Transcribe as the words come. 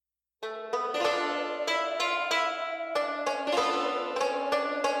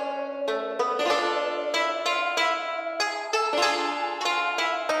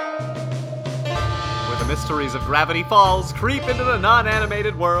mysteries of Gravity Falls creep into the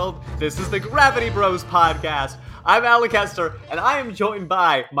non-animated world. This is the Gravity Bros podcast. I'm Alec Hester, and I am joined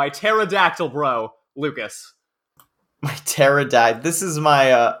by my pterodactyl bro, Lucas. My pterodactyl. This is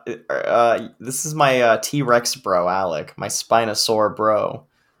my T-Rex bro, Alec. My Spinosaur bro.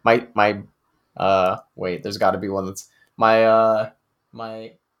 Wait, there's got to be one that's my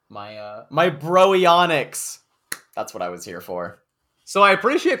Broionics. That's what I was here for. So I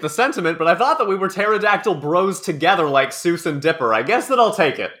appreciate the sentiment, but I thought that we were pterodactyl bros together like Seuss and Dipper. I guess that I'll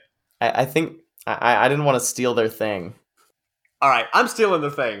take it. I think I didn't want to steal their thing. All right, I'm stealing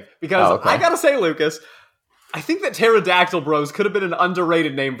the thing because I gotta say, Lucas, I think that pterodactyl bros could have been an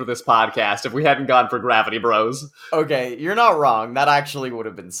underrated name for this podcast if we hadn't gone for Gravity Bros. Okay, you're not wrong. That actually would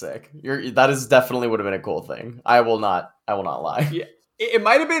have been sick. That is definitely would have been a cool thing. I will not lie. Yeah. It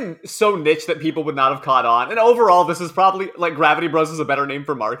might have been so niche that people would not have caught on. And overall, this is probably, like, Gravity Bros is a better name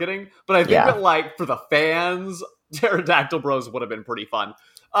for marketing. But I think that, like, for the fans, Pterodactyl Bros would have been pretty fun.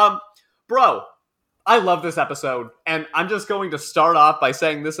 Bro, I love this episode. And I'm just going to start off by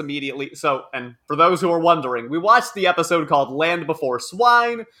saying this immediately. So, and for those who are wondering, we watched the episode called Land Before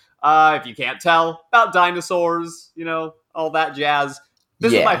Swine. If you can't tell, about dinosaurs, you know, all that jazz.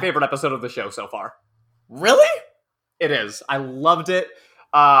 This is my favorite episode of the show so far. Really? It is. I loved it.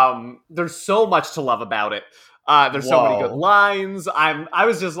 There's so much to love about it. There's so many good lines. I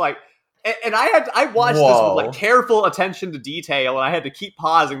was just like, and I watched this with like careful attention to detail, and I had to keep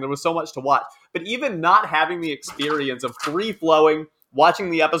pausing. There was so much to watch. But even not having the experience of free flowing,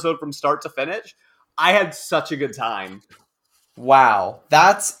 watching the episode from start to finish, I had such a good time. Wow,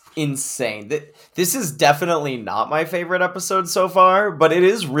 that's insane. This is definitely not my favorite episode so far, but it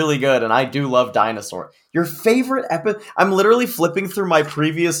is really good, and I do love dinosaur. Your favorite episode? I'm literally flipping through my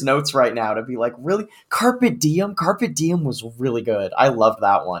previous notes right now to be like, really? Carpe Diem? Carpe Diem was really good. I loved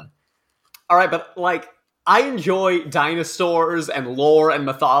that one. All right, but like, I enjoy dinosaurs and lore and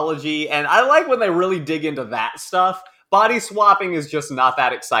mythology, and I like when they really dig into that stuff. Body swapping is just not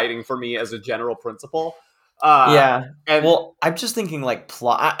that exciting for me as a general principle. Well, I'm just thinking like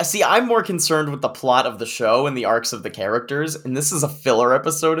plot. See, I'm more concerned with the plot of the show and the arcs of the characters, and this is a filler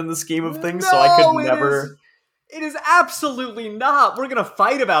episode in the scheme of things, so I could never... It is absolutely not! We're gonna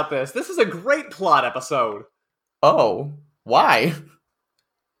fight about this! This is a great plot episode! Oh, why?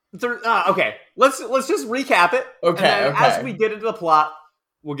 Okay, let's just recap it. Okay. As we get into the plot,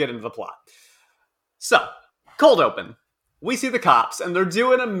 we'll get into the plot. So, cold open. We see the cops, and they're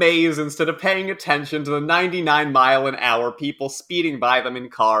doing a maze instead of paying attention to the 99-mile-an-hour people speeding by them in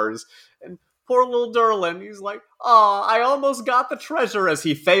cars. And poor little Derlin, he's like, "Aw, I almost got the treasure," as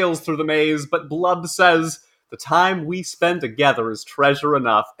he fails through the maze, but Blub says, "The time we spend together is treasure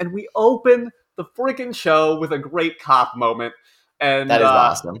enough." And we open the freaking show with a great cop moment. And that is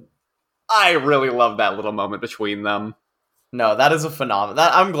awesome. I really love that little moment between them. No, that is a phenomenon.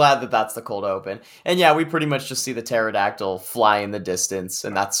 I'm glad that that's the cold open. And yeah, we pretty much just see the pterodactyl fly in the distance,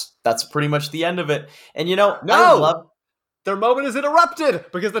 and that's pretty much the end of it. And you know, their moment is interrupted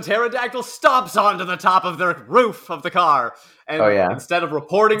because the pterodactyl stomps onto the top of their roof of the car. And instead of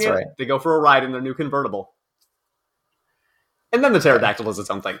reporting they go for a ride in their new convertible. And then the pterodactyl does its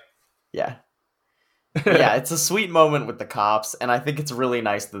own thing. Yeah. Yeah, it's a sweet moment with the cops, and I think it's really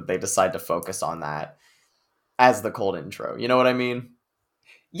nice that they decide to focus on that as the cold intro. You know what I mean?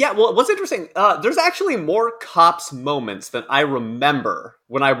 Yeah, well, what's interesting, there's actually more cops moments than I remember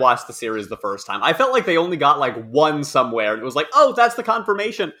when I watched the series the first time. I felt like they only got, like, one somewhere, and it was like, oh, that's the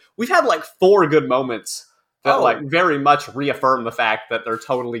confirmation. We've had, like, 4 good moments that, like, very much reaffirm the fact that they're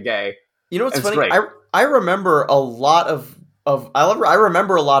totally gay. You know what's funny? Great. I remember a lot I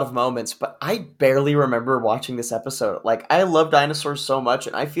remember a lot of moments, but I barely remember watching this episode. Like, I love dinosaurs so much,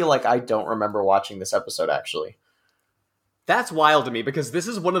 and I feel like I don't remember watching this episode, actually. That's wild to me, because this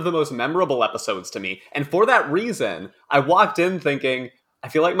is one of the most memorable episodes to me. And for that reason, I walked in thinking, I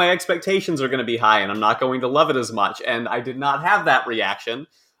feel like my expectations are going to be high, and I'm not going to love it as much. And I did not have that reaction.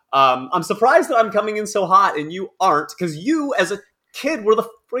 I'm surprised that I'm coming in so hot, and you aren't, because you, as a kid, were the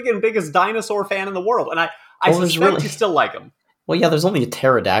friggin' biggest dinosaur fan in the world. And I suspect you still like them. Well, yeah, there's only a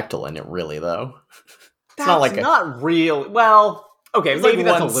pterodactyl in it, really, though. That's not real. Well, okay, maybe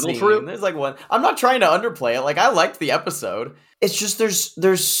that's a little true. There's like one. I'm not trying to underplay it. Like, I liked the episode. It's just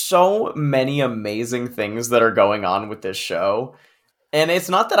there's so many amazing things that are going on with this show. And it's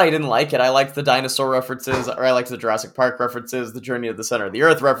not that I didn't like it. I liked the dinosaur references, or I liked the Jurassic Park references, the Journey to the Center of the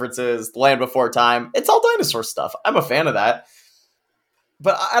Earth references, the Land Before Time. It's all dinosaur stuff. I'm a fan of that.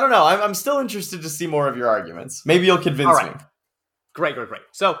 But I don't know. I'm still interested to see more of your arguments. Maybe you'll convince me. Great.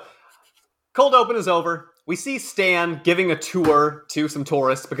 So, cold open is over. We see Stan giving a tour to some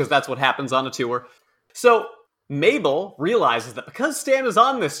tourists, because that's what happens on a tour. So Mabel realizes that because Stan is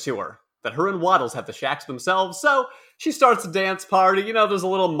on this tour, that her and Waddles have the shacks themselves, so she starts a dance party. You know, there's a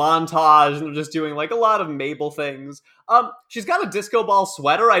little montage, and they're just doing, like, a lot of Mabel things. She's got a disco ball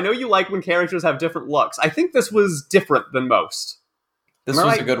sweater. I know you like when characters have different looks. I think this was different than most. This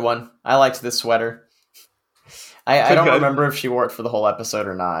was a good one. I liked this sweater. I don't remember if she wore it for the whole episode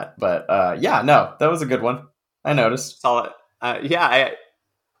or not, but that was a good one. I noticed. Solid.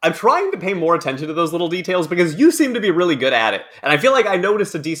 I'm trying to pay more attention to those little details because you seem to be really good at it. And I feel like I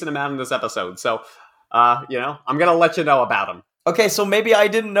noticed a decent amount in this episode. So, I'm going to let you know about them. Okay, so maybe I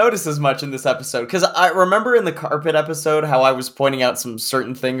didn't notice as much in this episode. Because I remember in the carpet episode how I was pointing out some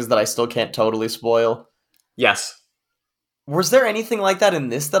certain things that I still can't totally spoil. Yes. Was there anything like that in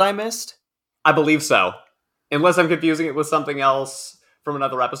this that I missed? I believe so. Unless I'm confusing it with something else from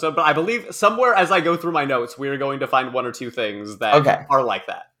another episode. But I believe somewhere as I go through my notes, we are going to find one or two things that are like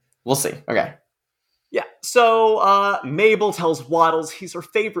that. We'll see. Okay. Yeah, so Mabel tells Waddles he's her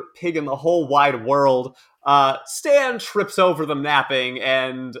favorite pig in the whole wide world. Stan trips over them napping,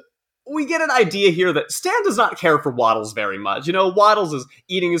 and we get an idea here that Stan does not care for Waddles very much. You know, Waddles is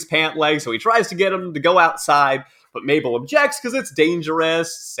eating his pant leg, so he tries to get him to go outside, but Mabel objects because it's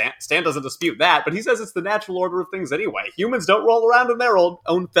dangerous. Stan doesn't dispute that, but he says it's the natural order of things anyway. Humans don't roll around in their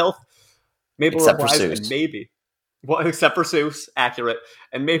own filth. Mabel replies, and maybe. Well, except for Seuss, accurate.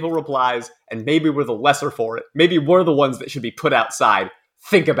 And Mabel replies, and maybe we're the lesser for it. Maybe we're the ones that should be put outside.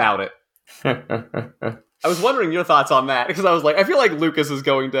 Think about it. I was wondering your thoughts on that, because I was like, I feel like Lucas is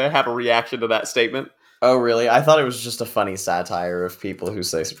going to have a reaction to that statement. Oh, really? I thought it was just a funny satire of people who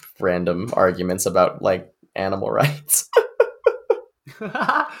say random arguments about, like, animal rights.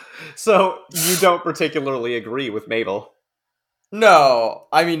 So, you don't particularly agree with Mabel? No.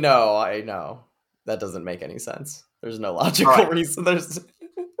 I know. That doesn't make any sense. There's no logical reason.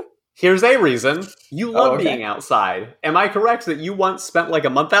 Here's a reason. You love being outside. Am I correct that you once spent like a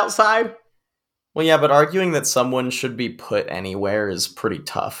month outside? Well, yeah, but arguing that someone should be put anywhere is pretty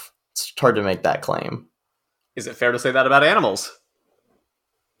tough. It's hard to make that claim. Is it fair to say that about animals?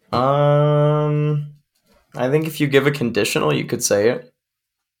 I think if you give a conditional, you could say it.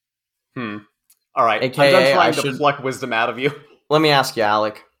 All right. AKA, I'm done trying to pluck wisdom out of you. Let me ask you,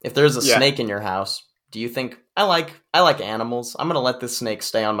 Alec. If there's a snake in your house, do you think, I like animals, I'm going to let this snake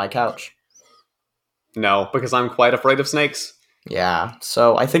stay on my couch? No, because I'm quite afraid of snakes. Yeah,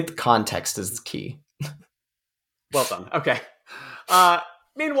 so I think the context is the key. Well done. Okay.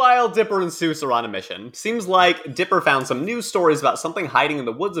 Meanwhile, Dipper and Seuss are on a mission. Seems like Dipper found some news stories about something hiding in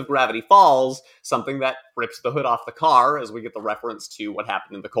the woods of Gravity Falls, something that rips the hood off the car, as we get the reference to what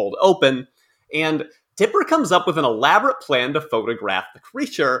happened in the cold open. And Dipper comes up with an elaborate plan to photograph the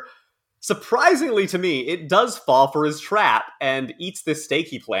creature. Surprisingly to me, it does fall for his trap and eats this steak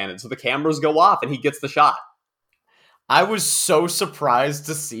he planted, so the cameras go off and he gets the shot. I was so surprised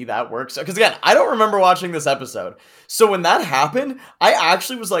to see that work. Because again, I don't remember watching this episode. So when that happened, I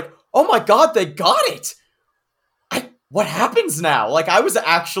actually was like, oh my god, they got it! What happens now? Like, I was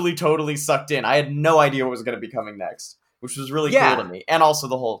actually totally sucked in. I had no idea what was going to be coming next, which was really cool to me. And also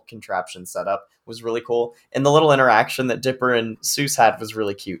the whole contraption setup was really cool. And the little interaction that Dipper and Seuss had was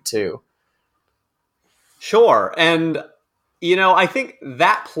really cute too. Sure, and I think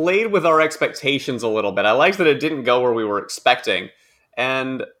that played with our expectations a little bit. I liked that it didn't go where we were expecting,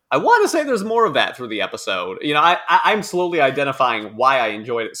 and I want to say there's more of that through the episode. I'm slowly identifying why I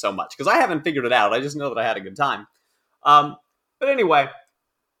enjoyed it so much, because I haven't figured it out. I just know that I had a good time. But anyway,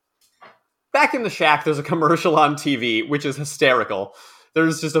 back in the shack, there's a commercial on TV, which is hysterical.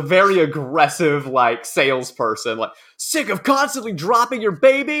 There's just a very aggressive, salesperson, sick of constantly dropping your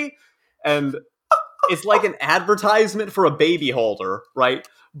baby? And it's like an advertisement for a baby holder, right?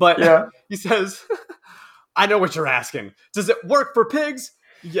 But he says, I know what you're asking. Does it work for pigs?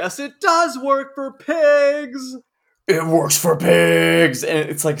 Yes, it does work for pigs. It works for pigs. And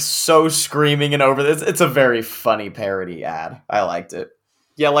it's so screaming and over this. It's a very funny parody ad. I liked it.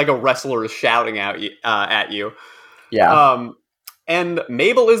 Yeah, like a wrestler is shouting at you. Yeah. And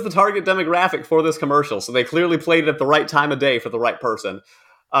Mabel is the target demographic for this commercial, so they clearly played it at the right time of day for the right person.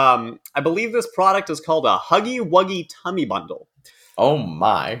 I believe this product is called a Huggy Wuggy Tummy Bundle. Oh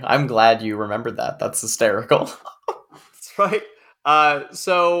my. I'm glad you remembered that. That's hysterical. That's right.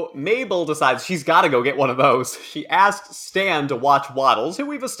 So Mabel decides she's got to go get one of those. She asks Stan to watch Waddles, who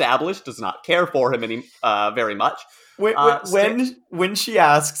we've established does not care for him very much. When she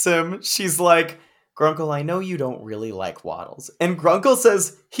asks him, she's like, Grunkle, I know you don't really like Waddles. And Grunkle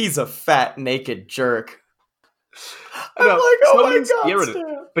says, he's a fat, naked jerk. I'm like, oh my god, spirited,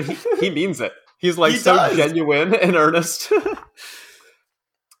 but he means it. He's so genuine and earnest.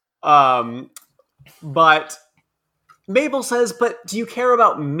 But Mabel says, "But do you care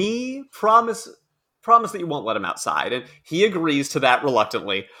about me? Promise that you won't let him outside." And he agrees to that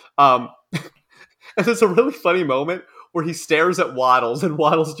reluctantly. And there's a really funny moment where he stares at Waddles, and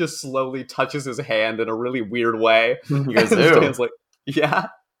Waddles just slowly touches his hand in a really weird way. He goes, and ew. Stan's like, "Yeah,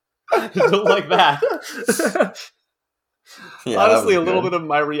 I don't like that." Yeah, honestly, a little bit of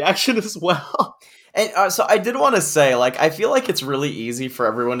my reaction as well. And so I did want to say, like, I feel like it's really easy for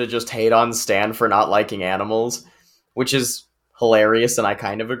everyone to just hate on Stan for not liking animals, which is hilarious, and I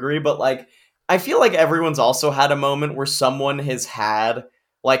kind of agree. But, like, I feel like everyone's also had a moment where someone has had,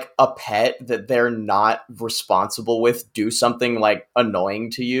 like, a pet that they're not responsible with do something, like,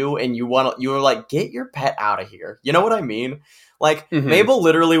 annoying to you, and you're like, get your pet out of here. You know what I mean? Like, Mabel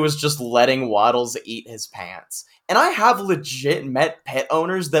literally was just letting Waddles eat his pants. And I have legit met pet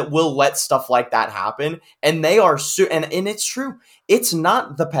owners that will let stuff like that happen, and they are and it's true. It's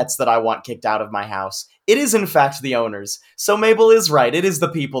not the pets that I want kicked out of my house. It is, in fact, the owners. So Mabel is right. It is the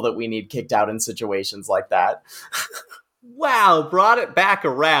people that we need kicked out in situations like that. Wow, brought it back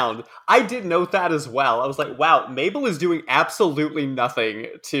around. I did note that as well. I was like, wow, Mabel is doing absolutely nothing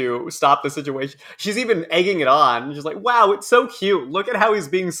to stop the situation. She's even egging it on. She's like, wow, it's so cute. Look at how he's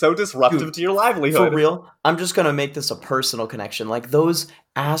being so disruptive to your livelihood. For real, I'm just gonna make this a personal connection. Like, those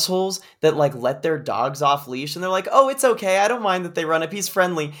assholes that, like, let their dogs off leash and they're like, oh, it's okay, I don't mind that they run up, he's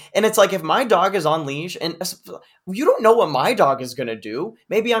friendly. And it's like, if my dog is on leash and you don't know what my dog is gonna do,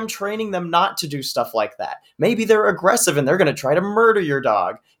 maybe I'm training them not to do stuff like that. Maybe they're aggressive and they're gonna try to murder your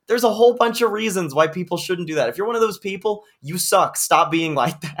dog. There's a whole bunch of reasons why people shouldn't do that. If you're one of those people, you suck. Stop being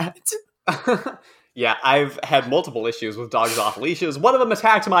like that. Yeah, I've had multiple issues with dogs off leashes. One of them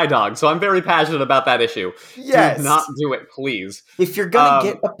attacked my dog, so I'm very passionate about that issue. Yes. Do not do it, please. If you're gonna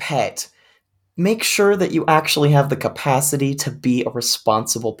get a pet, make sure that you actually have the capacity to be a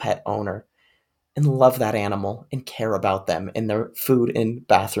responsible pet owner and love that animal and care about them and their food and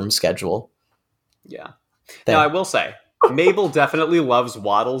bathroom schedule. Yeah. Now, I will say, Mabel definitely loves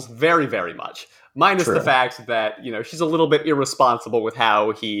Waddles very, very much. Minus the fact that, you know, she's a little bit irresponsible with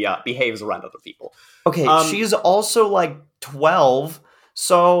how he behaves around other people. Okay, she's also like 12,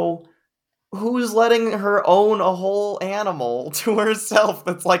 so who's letting her own a whole animal to herself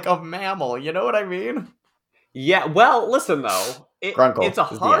that's like a mammal? You know what I mean? Yeah, well, listen, though. It's a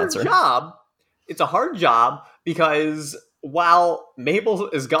hard job. It's a hard job because while Mabel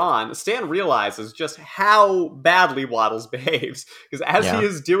is gone, Stan realizes just how badly Waddles behaves. Because as he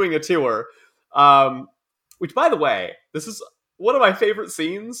is doing a tour... which, by the way, this is one of my favorite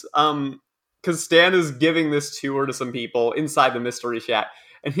scenes, because Stan is giving this tour to some people inside the Mystery Shack,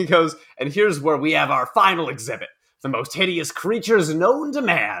 and he goes, and here's where we have our final exhibit, the most hideous creatures known to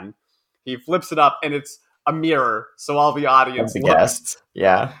man. He flips it up, and it's a mirror, so all the audience look. Guests.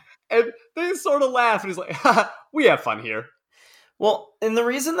 Yeah. And they sort of laugh, and he's like, ha, we have fun here. Well, and the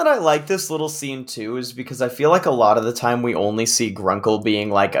reason that I like this little scene, too, is because I feel like a lot of the time we only see Grunkle being,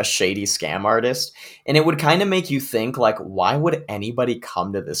 like, a shady scam artist, and it would kind of make you think, like, why would anybody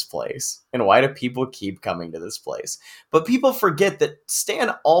come to this place? And why do people keep coming to this place? But people forget that Stan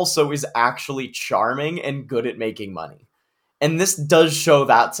also is actually charming and good at making money. And this does show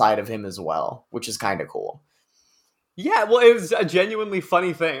that side of him as well, which is kind of cool. Yeah, well, it was a genuinely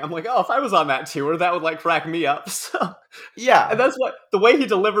funny thing. I'm like, oh, if I was on that tour, that would, like, crack me up. So, yeah. And that's what, the way he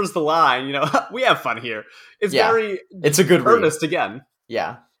delivers the line, you know, we have fun here. It's very... It's a good earnest again.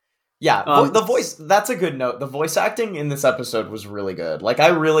 Yeah. Yeah, the voice, that's a good note. The voice acting in this episode was really good. Like,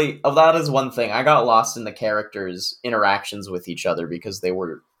 that is one thing. I got lost in the characters' interactions with each other because they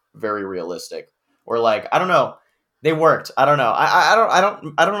were very realistic. Or, like, I don't know. They worked. I don't know. I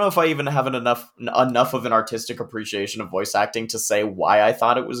don't know if I even have enough of an artistic appreciation of voice acting to say why I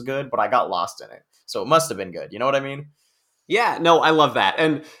thought it was good, but I got lost in it. So it must have been good. You know what I mean? Yeah, no, I love that.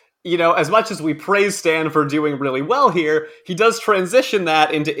 And, you know, as much as we praise Stan for doing really well here, he does transition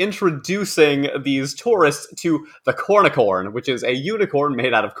that into introducing these tourists to the Cornicorn, which is a unicorn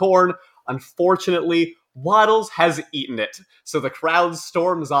made out of corn. Unfortunately, Waddles has eaten it. So the crowd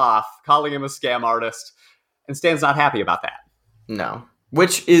storms off, calling him a scam artist. And Stan's not happy about that. No.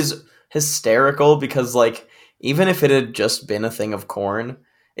 Which is hysterical because, like, even if it had just been a thing of corn,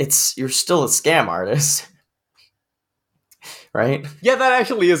 you're still a scam artist. Right? Yeah, that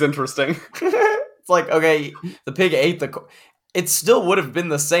actually is interesting. It's like, okay, the pig ate the corn. It still would have been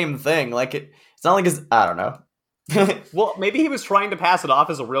the same thing. Like, it's not like it's... I don't know. Well, maybe he was trying to pass it off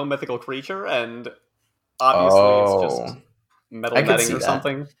as a real mythical creature, and obviously it's just metal netting or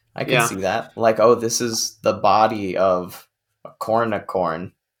something. I can see that. Like, oh, this is the body of a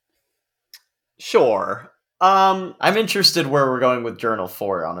cornicorn. Sure. I'm interested where we're going with Journal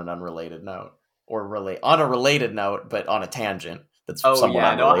 4 on an unrelated note. on a related note, but on a tangent that's somewhat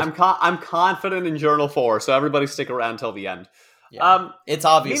unrelated. I'm confident in Journal 4, so everybody stick around till the end. Yeah. It's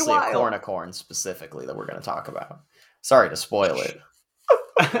obviously a cornicorn specifically that we're going to talk about. Sorry to spoil it.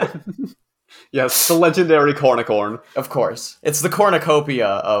 Yes, the legendary cornicorn. Of course. It's the cornucopia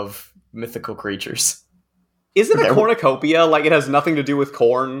of mythical creatures. Is it a cornucopia? Like, it has nothing to do with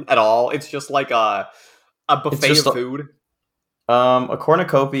corn at all? It's just like a buffet of food? A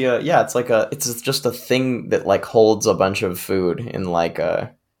cornucopia, yeah, it's just a thing that, like, holds a bunch of food in, like,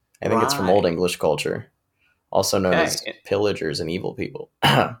 I think it's from Old English culture. Also known as pillagers and evil people.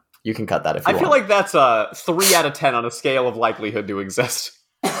 You can cut that if you want. I feel like that's a 3 out of 10 on a scale of likelihood to exist.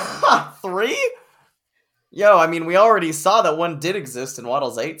 3? Yo, I mean, we already saw that one did exist and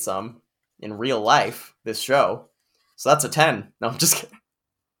Waddles ate some in real life, this show. So that's a 10. No, I'm just kidding.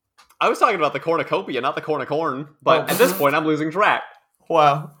 I was talking about the cornucopia, not the cornicorn. But at this point, I'm losing track.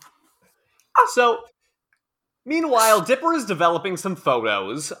 Wow. So, meanwhile, Dipper is developing some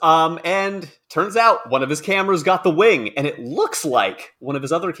photos, and turns out one of his cameras got the wing, and it looks like one of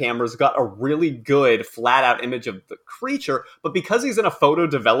his other cameras got a really good flat-out image of the creature, but because he's in a photo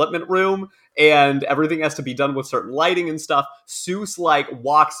development room, and everything has to be done with certain lighting and stuff, Seuss, like,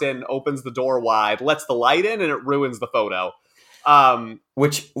 walks in, opens the door wide, lets the light in, and it ruins the photo.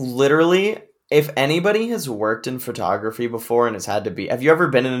 Which, literally, if anybody has worked in photography before and has had to be... Have you ever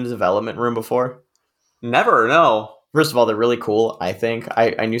been in a development room before? Never, no. First of all, they're really cool, I think.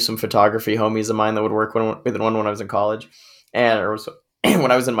 I knew some photography homies of mine that would work with one when I was in college, or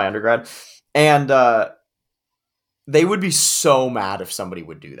when I was in my undergrad. And they would be so mad if somebody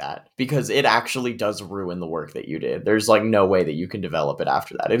would do that, because it actually does ruin the work that you did. There's, like, no way that you can develop it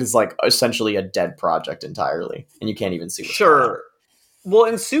after that. It is, like, essentially a dead project entirely, and you can't even see what's going on. Well,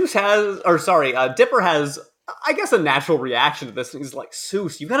 and Dipper has, I guess, a natural reaction to this. And he's like,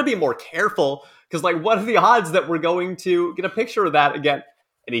 Seuss, you gotta be more careful, because, like, what are the odds that we're going to get a picture of that again?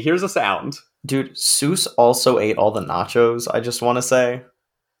 And he hears a sound. Dude, Seuss also ate all the nachos, I just want to say.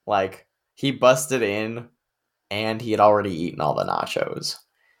 Like, he busted in, and he had already eaten all the nachos.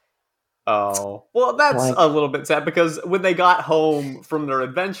 Oh. Well, that's a little bit sad, because when they got home from their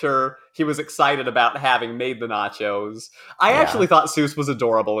adventure, he was excited about having made the nachos. I actually thought Seuss was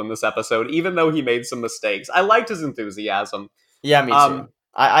adorable in this episode, even though he made some mistakes. I liked his enthusiasm. Yeah, me too.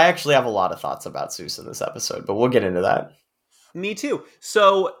 I actually have a lot of thoughts about Seuss in this episode, but we'll get into that. Me too.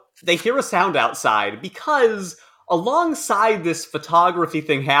 So they hear a sound outside because alongside this photography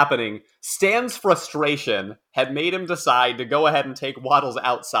thing happening, Stan's frustration had made him decide to go ahead and take Waddles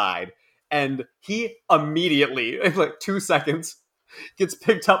outside. And he immediately, in like 2 seconds, gets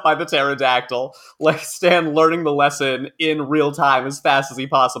picked up by the pterodactyl. Like Stan learning the lesson in real time as fast as he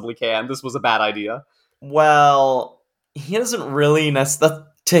possibly can. This was a bad idea. Well, he doesn't really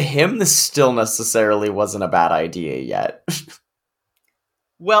to him, this still necessarily wasn't a bad idea yet.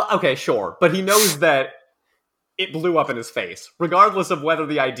 Well, okay, sure. But he knows that it blew up in his face, regardless of whether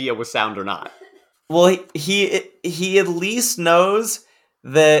the idea was sound or not. Well, he at least knows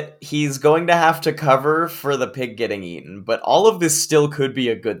that he's going to have to cover for the pig getting eaten, but all of this still could be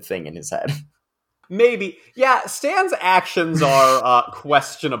a good thing in his head. Maybe. Yeah, Stan's actions are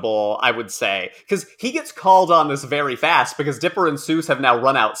questionable, I would say. Because he gets called on this very fast, because Dipper and Seuss have now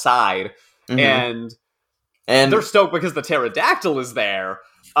run outside, and they're stoked because the pterodactyl is there,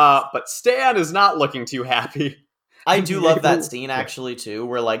 but Stan is not looking too happy. I do love that scene, actually, too,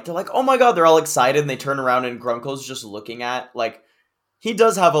 where they're like, oh my god, they're all excited, and they turn around, and Grunkle's just looking at, like, he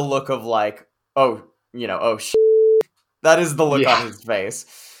does have a look of, like, oh shit. That is the look on his face.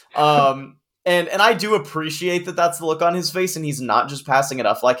 And I do appreciate that that's the look on his face, and he's not just passing it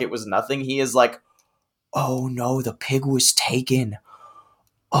off like it was nothing. He is like, oh no, the pig was taken.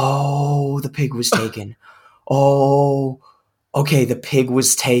 Oh, the pig was taken. Oh, okay, the pig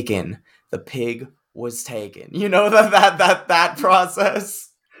was taken. The pig was taken. You know, that process?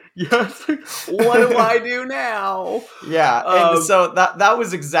 Yes. What do I do now? Yeah, and so that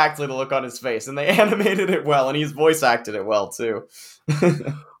was exactly the look on his face, and they animated it well, and he's voice acted it well, too.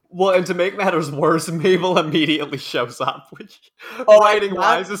 Well, and to make matters worse, Mabel immediately shows up, which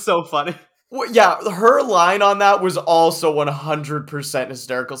writing-wise is so funny. Well, yeah, her line on that was also 100%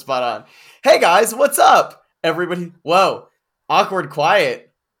 hysterical, spot on. Hey guys, what's up? Everybody, whoa, awkward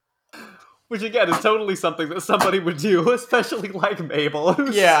quiet. Which again is totally something that somebody would do, especially like Mabel.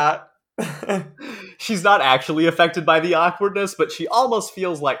 Yeah. She's not actually affected by the awkwardness, but she almost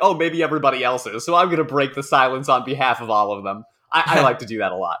feels like, oh, maybe everybody else is, so I'm going to break the silence on behalf of all of them. I like to do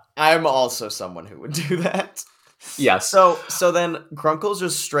that a lot. I'm also someone who would do that. Yes. So then Grunkle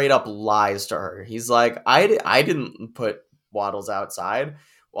just straight up lies to her. He's like, I didn't put Waddles outside.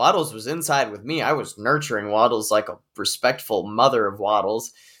 Waddles was inside with me. I was nurturing Waddles like a respectful mother of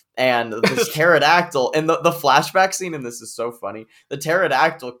Waddles. And this pterodactyl, and the flashback scene in this is so funny. The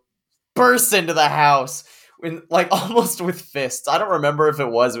pterodactyl bursts into the house, like almost with fists. I don't remember if it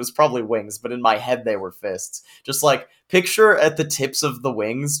was probably wings, but in my head they were fists. Just like picture at the tips of the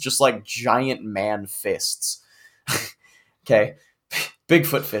wings, just like giant man fists. Okay.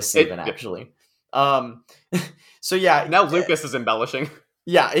 Bigfoot fists even, actually. So yeah. Now Lucas is embellishing.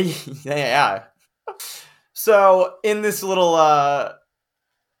 Yeah. Yeah. So in this little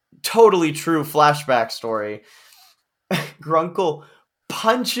totally true flashback story, Grunkle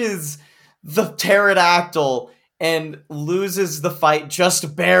punches the pterodactyl and loses the fight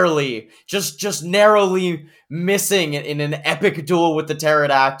just barely, just narrowly missing in an epic duel with the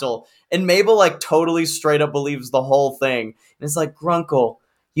pterodactyl. And Mabel like totally straight up believes the whole thing. And it's like, Grunkle,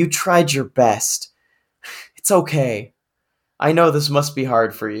 you tried your best. It's okay. I know this must be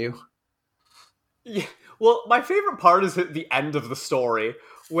hard for you. Yeah. Well, my favorite part is at the end of the story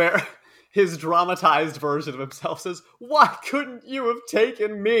where his dramatized version of himself says, "Why couldn't you have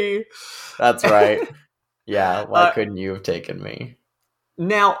taken me?" That's right. Yeah, why couldn't you have taken me?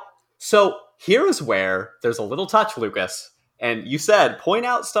 Now, so here's where there's a little touch, Lucas. And you said, point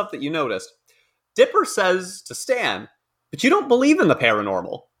out stuff that you noticed. Dipper says to Stan, but you don't believe in the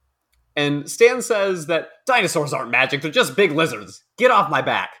paranormal. And Stan says that dinosaurs aren't magic, they're just big lizards. Get off my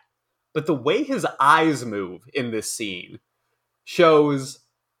back. But the way his eyes move in this scene shows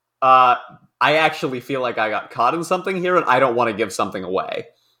I actually feel like I got caught in something here and I don't want to give something away.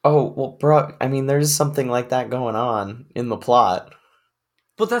 Oh, well, bro, I mean, there's something like that going on in the plot.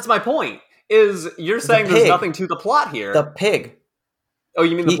 But that's my point, is you're saying there's nothing to the plot here. The pig. Oh,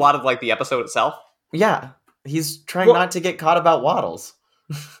 you mean the plot of, like, the episode itself? Yeah. He's trying not to get caught about Waddles.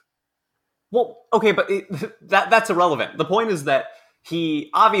 Well, okay, but that's irrelevant. The point is that he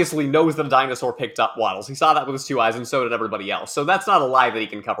obviously knows that a dinosaur picked up Waddles. He saw that with his two eyes, and so did everybody else. So that's not a lie that he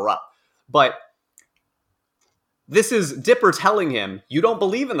can cover up. But this is Dipper telling him, you don't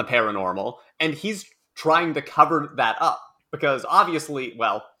believe in the paranormal, and he's trying to cover that up. Because obviously,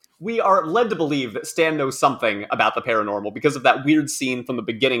 well, we are led to believe that Stan knows something about the paranormal because of that weird scene from the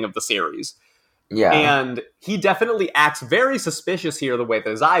beginning of the series. Yeah. And he definitely acts very suspicious here the way that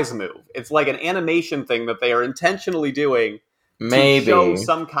his eyes move. It's like an animation thing that they are intentionally doing to show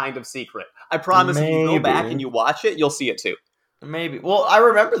some kind of secret. I promise if you go back and you watch it, you'll see it too. Maybe. Well, I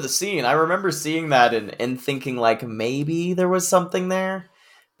remember the scene. I remember seeing that and thinking like maybe there was something there,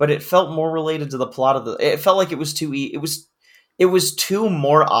 but it felt more related to the plot of the. It felt like it was too. It was too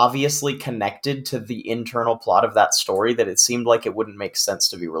more obviously connected to the internal plot of that story that it seemed like it wouldn't make sense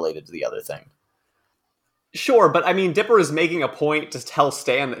to be related to the other thing. Sure, but I mean, Dipper is making a point to tell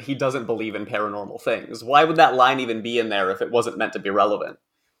Stan that he doesn't believe in paranormal things. Why would that line even be in there if it wasn't meant to be relevant?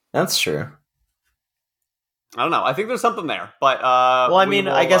 That's true. I don't know. I think there's something there, but well, I mean,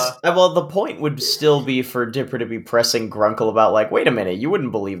 I guess the point would still be for Dipper to be pressing Grunkle about like, wait a minute, you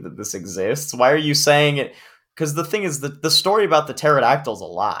wouldn't believe that this exists. Why are you saying it? Because the thing is that the story about the pterodactyl's a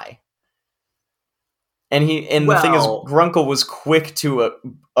lie. And the thing is, Grunkle was quick to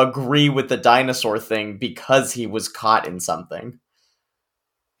agree with the dinosaur thing because he was caught in something.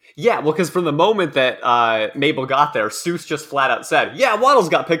 Yeah, well, because from the moment that Mabel got there, Seuss just flat out said, yeah, Waddles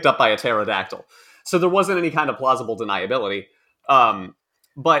got picked up by a pterodactyl. So there wasn't any kind of plausible deniability.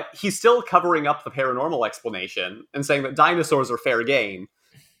 But he's still covering up the paranormal explanation and saying that dinosaurs are fair game.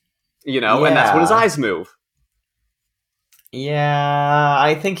 And that's when his eyes move. Yeah,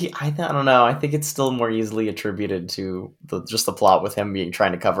 I don't know. I think it's still more easily attributed to just the plot with him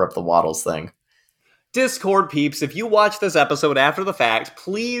trying to cover up the Waddles thing. Discord peeps, if you watch this episode after the fact,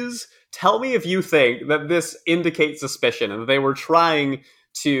 please tell me if you think that this indicates suspicion and that they were trying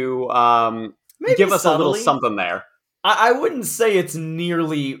to give us subtly. A little something there. I wouldn't say it's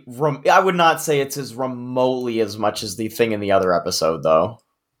nearly... I would not say it's as remotely as much as the thing in the other episode, though.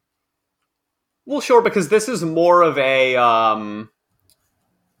 Well, sure, because this is more of a...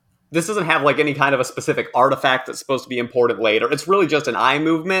 this doesn't have, like, any kind of a specific artifact that's supposed to be important later. It's really just an eye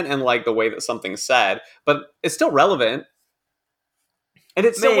movement and, like, the way that something's said. But it's still relevant. And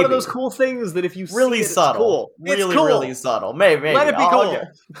it's still one of those cool things that if you really see it, subtle. It's cool. Really subtle. Maybe. Let it be cool.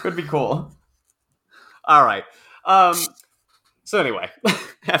 Could be cool. All right. So anyway,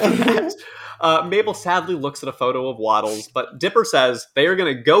 after that, Mabel sadly looks at a photo of Waddles, but Dipper says they are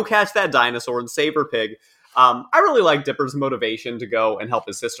going to go catch that dinosaur and save her pig. I really like Dipper's motivation to go and help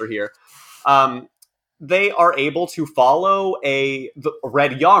his sister here. They are able to follow the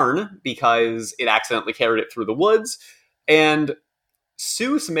red yarn because it accidentally carried it through the woods, and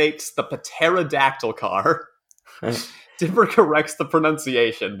Seuss makes the pterodactyl car Dipper corrects the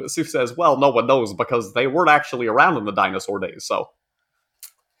pronunciation, but Sue says, well, no one knows because they weren't actually around in the dinosaur days, so.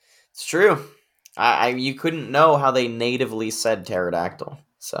 It's true. You couldn't know how they natively said pterodactyl,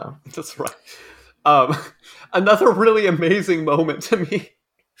 so. That's right. Another really amazing moment to me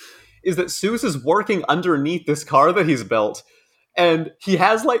is that Seuss is working underneath this car that he's built, and he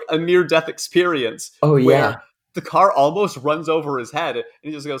has like a near-death experience. Oh, yeah. Where the car almost runs over his head, and he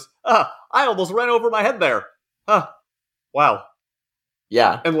just goes, I almost ran over my head there. Wow.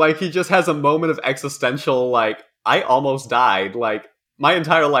 Yeah. And like, he just has a moment of existential, like, I almost died. Like, my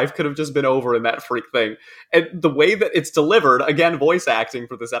entire life could have just been over in that freak thing. And the way that it's delivered, again, voice acting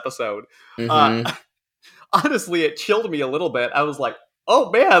for this episode, honestly, it chilled me a little bit. I was like,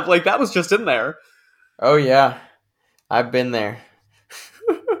 oh man, like, that was just in there. Oh yeah. I've been there.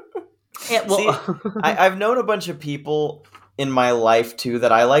 Yeah, well, see, I've known a bunch of people in my life too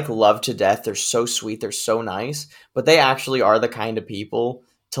that I like love to death. They're so sweet, they're so nice, but they actually are the kind of people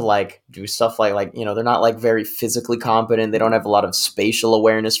to like do stuff like you know, they're not like very physically competent. They don't have a lot of spatial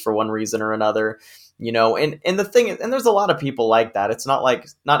awareness for one reason or another, you know. And the thing is, and there's a lot of people like that. It's not like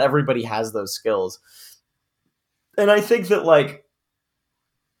not everybody has those skills. And I think that like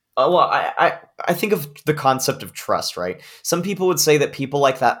I think of the concept of trust, right? Some people would say that people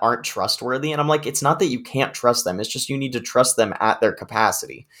like that aren't trustworthy, and I'm like, it's not that you can't trust them. It's just you need to trust them at their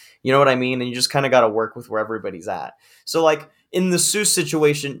capacity. You know what I mean? And you just kind of got to work with where everybody's at. So like in the Seuss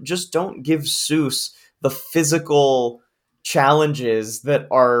situation, just don't give Seuss the physical challenges that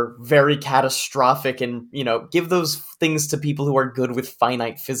are very catastrophic, and, you know, give those things to people who are good with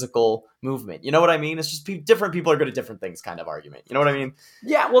finite physical movement. You know what I mean? It's just different people are good at different things kind of argument. You know what I mean?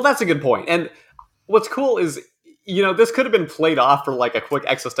 Yeah, well, that's a good point. And what's cool is, you know, this could have been played off for like a quick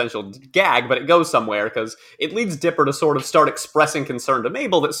existential gag, but it goes somewhere because it leads Dipper to sort of start expressing concern to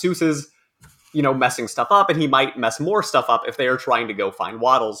Mabel that Seuss is, you know, messing stuff up, and he might mess more stuff up if they are trying to go find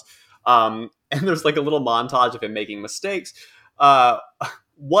Waddles. And there's like a little montage of him making mistakes.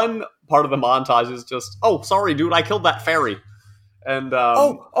 One part of the montage is just, oh, sorry, dude, I killed that fairy. And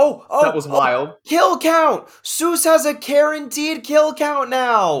that was wild. Kill count! Seuss has a guaranteed kill count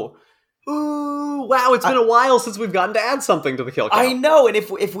now! Ooh, wow, it's been a while since we've gotten to add something to the kill count. I know, and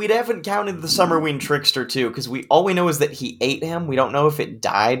if we haven't counted the Summerween trickster too, because all we know is that he ate him. We don't know if it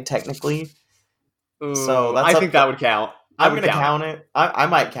died technically. Ooh, so I think that would count. I'm gonna count it. I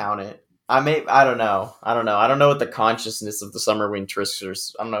might count it. I don't know. I don't know what the consciousness of the Summerween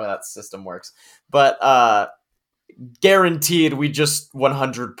tricksters. I don't know how that system works, but guaranteed, we just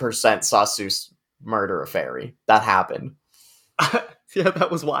 100% saw Seuss murder a fairy. That happened. Yeah,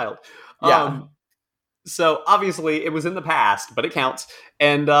 that was wild. Yeah. So obviously it was in the past, but it counts.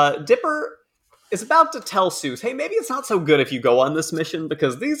 And Dipper is about to tell Seuss, hey, maybe it's not so good if you go on this mission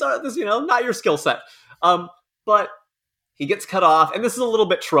because this, you know, not your skill set. But he gets cut off, and this is a little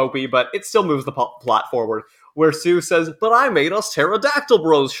bit tropey, but it still moves the plot forward, where Seuss says, but I made us Pterodactyl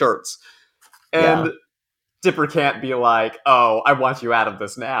Bros shirts. And Dipper can't be like, oh, I want you out of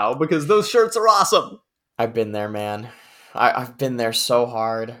this now, because those shirts are awesome. I've been there, man. I've been there so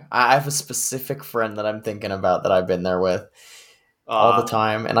hard. I have a specific friend that I'm thinking about that I've been there with all the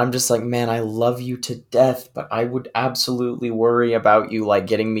time, and I'm just like, man, I love you to death, but I would absolutely worry about you, like,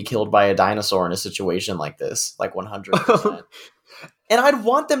 getting me killed by a dinosaur in a situation like this, like 100%. And I'd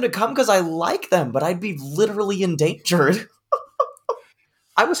want them to come because I like them, but I'd be literally endangered.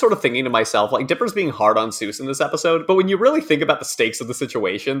 I was sort of thinking to myself, like, Dipper's being hard on Seuss in this episode, but when you really think about the stakes of the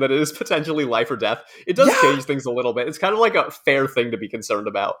situation, that it is potentially life or death, it does change things a little bit. It's kind of like a fair thing to be concerned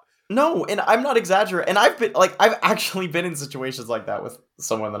about. No, and I'm not exaggerating. And I've actually been in situations like that with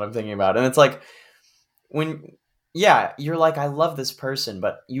someone that I'm thinking about. And it's like, you're like, I love this person,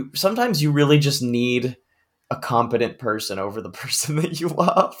 but sometimes you really just need a competent person over the person that you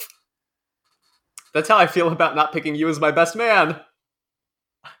love. That's how I feel about not picking you as my best man.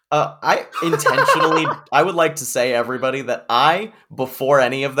 I would like to say, everybody, that before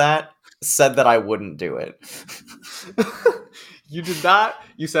any of that, said that I wouldn't do it. You did not.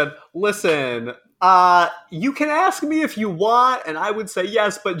 You said, listen, you can ask me if you want, and I would say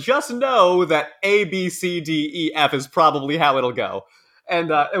yes, but just know that A, B, C, D, E, F is probably how it'll go.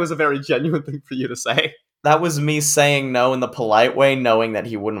 And it was a very genuine thing for you to say. That was me saying no in the polite way, knowing that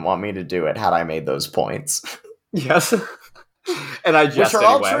he wouldn't want me to do it had I made those points. Yes. And I just which are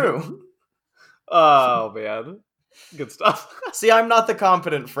all true. Oh, man. Good stuff. See, I'm not the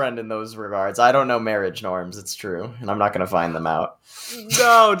competent friend in those regards. I don't know marriage norms, it's true. And I'm not going to find them out.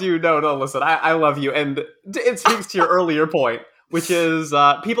 No, dude, no, listen. I love you. And it speaks to your earlier point, which is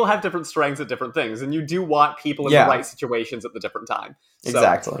people have different strengths at different things. And you do want people in the right situations at the different time. So,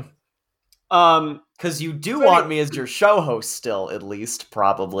 exactly. Because you do want me as your show host still, at least,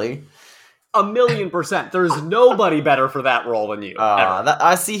 probably. 1,000,000%. There's nobody better for that role than you.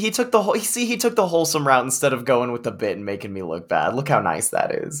 I see. He took the wholesome route instead of going with the bit and making me look bad. Look how nice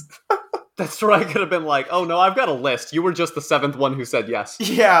that is. That's right. I could have been like, "Oh no, I've got a list. You were just the 7th one who said yes."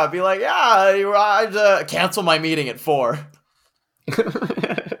 Yeah, be like, "Yeah, I'd cancel my meeting at 4."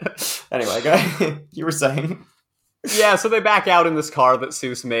 Anyway, guy, you were saying. Yeah, so they back out in this car that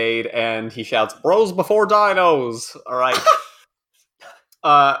Seuss made, and he shouts, "Bros before dinos!" All right.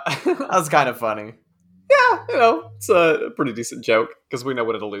 That was kind of funny. Yeah, it's a pretty decent joke, because we know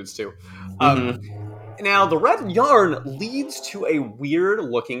what it alludes to. Now, the red yarn leads to a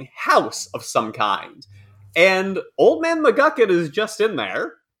weird-looking house of some kind, and Old Man McGucket is just in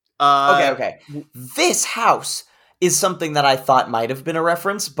there. Okay. This house is something that I thought might have been a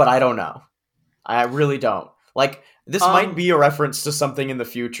reference, but I don't know. I really don't. Like, this might be a reference to something in the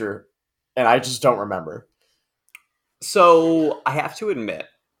future, and I just don't remember. So, I have to admit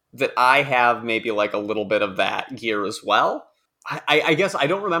that I have maybe like a little bit of that gear as well. I guess I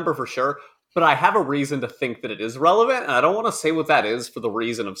don't remember for sure, but I have a reason to think that it is relevant, and I don't want to say what that is for the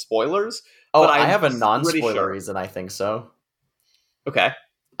reason of spoilers. Oh, but I have a non-spoiler reason, I think so. Okay.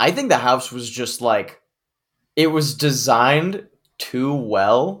 I think the house was just like, it was designed too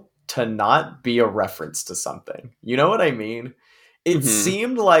well to not be a reference to something. You know what I mean? It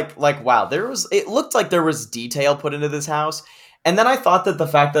seemed like wow, it looked like there was detail put into this house. And then I thought that the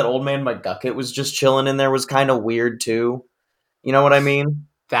fact that Old Man McGucket was just chilling in there was kind of weird too. You know what I mean?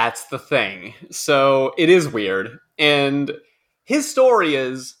 That's the thing. So it is weird. And his story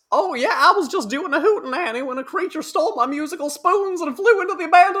is, "Oh yeah, I was just doing a hootenanny when a creature stole my musical spoons and flew into the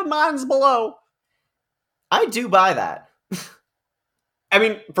abandoned mines below." I do buy that. I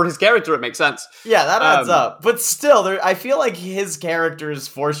mean, for his character, it makes sense. Yeah, that adds up. But still, I feel like his character is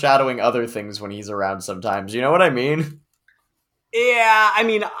foreshadowing other things when he's around sometimes. You know what I mean? Yeah, I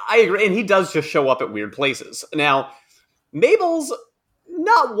mean, I agree. And he does just show up at weird places. Now, Mabel's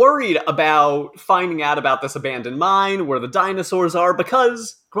not worried about finding out about this abandoned mine where the dinosaurs are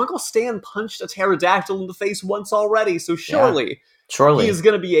because Grunkle Stan punched a pterodactyl in the face once already. So surely he is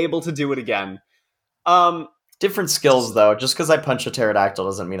going to be able to do it again. Different skills, though. Just because I punch a pterodactyl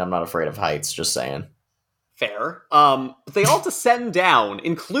doesn't mean I'm not afraid of heights, just saying. Fair. But they all descend down,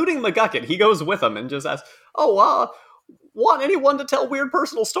 including McGucket. He goes with them and just asks, want anyone to tell weird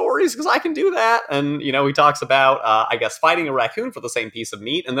personal stories? Because I can do that. And, he talks about, I guess, fighting a raccoon for the same piece of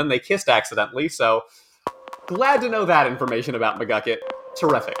meat, and then they kissed accidentally, so glad to know that information about McGucket.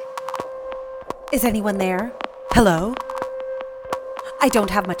 Terrific. Is anyone there? Hello? I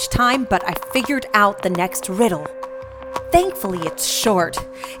don't have much time, but I figured out the next riddle. Thankfully, it's short.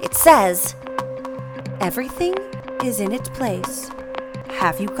 It says, everything is in its place.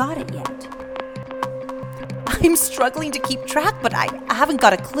 Have you got it yet? I'm struggling to keep track, but I haven't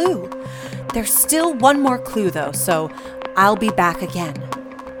got a clue. There's still one more clue, though, so I'll be back again.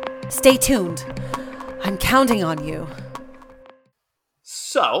 Stay tuned. I'm counting on you.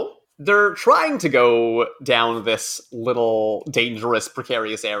 So, they're trying to go down this little dangerous,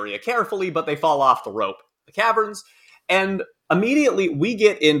 precarious area carefully, but they fall off the rope, the caverns, and immediately we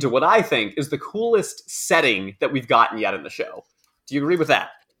get into what I think is the coolest setting that we've gotten yet in the show. Do you agree with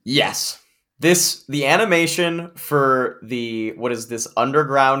that? Yes. The animation for what is this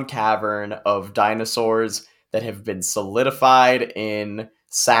underground cavern of dinosaurs that have been solidified in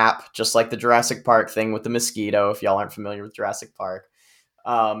sap, just like the Jurassic Park thing with the mosquito, if y'all aren't familiar with Jurassic Park.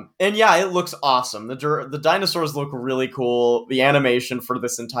 And yeah, it looks awesome. The dinosaurs look really cool. The animation for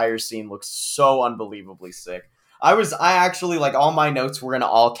this entire scene looks so unbelievably sick. I actually, like, all my notes were in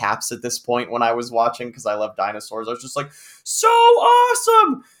all caps at this point when I was watching because I love dinosaurs. I was just like, so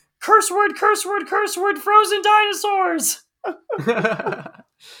awesome! Curse word, frozen dinosaurs!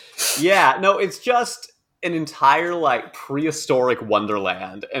 Yeah, no, it's just an entire, like, prehistoric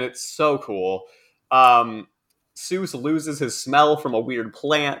wonderland, and it's so cool. Seuss loses his smell from a weird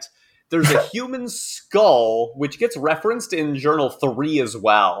plant. There's a human skull, which gets referenced in Journal 3 as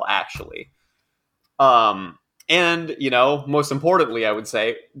well, actually. And, most importantly, I would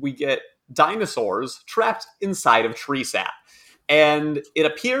say, we get dinosaurs trapped inside of tree sap. And it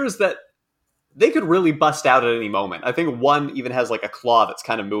appears that they could really bust out at any moment. I think one even has, like, a claw that's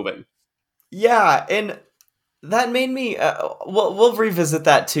kind of moving. Yeah, and that made me... we'll revisit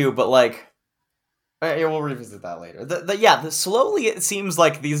that too, but, like... Yeah, we'll revisit that later. Slowly it seems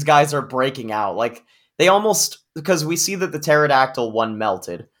like these guys are breaking out. Like, they almost... Because we see that the pterodactyl one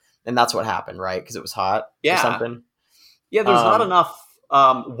melted. And that's what happened, right? Because it was hot or something. Yeah, there's not enough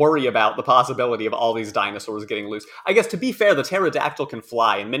worry about the possibility of all these dinosaurs getting loose. I guess, to be fair, the pterodactyl can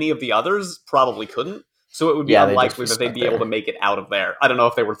fly, and many of the others probably couldn't. So it would be unlikely that they'd be able to make it out of there. I don't know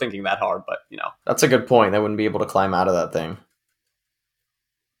if they were thinking that hard, but, That's a good point. They wouldn't be able to climb out of that thing.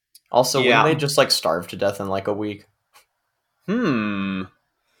 Also, wouldn't they just, starve to death in, a week? Then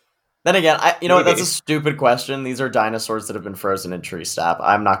again, that's a stupid question. These are dinosaurs that have been frozen in tree sap.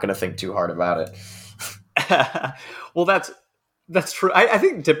 I'm not going to think too hard about it. Well, that's true. I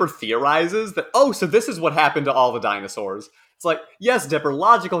think Dipper theorizes that, so this is what happened to all the dinosaurs. It's like, yes, Dipper,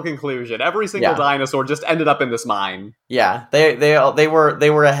 logical conclusion. Every single dinosaur just ended up in this mine. Yeah, they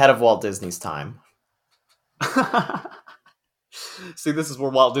were ahead of Walt Disney's time. See, this is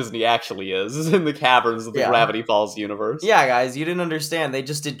where Walt Disney actually is in the caverns of the Gravity Falls universe. Yeah, guys, you didn't understand. They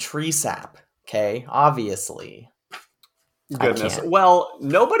just did tree sap, okay? Obviously. Goodness. Well,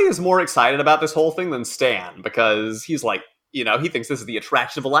 nobody is more excited about this whole thing than Stan, because he's like, he thinks this is the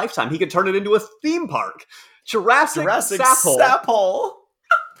attraction of a lifetime. He could turn it into a theme park. Jurassic Sap Hole.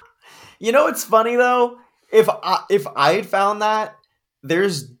 It's funny, though? If I had found that,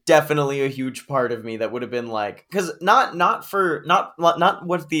 there's definitely a huge part of me that would have been like, because not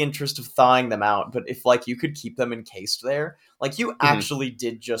with the interest of thawing them out, but if you could keep them encased there, you actually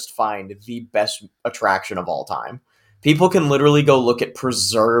did just find the best attraction of all time. People can literally go look at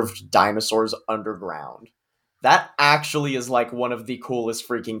preserved dinosaurs underground. That actually is one of the coolest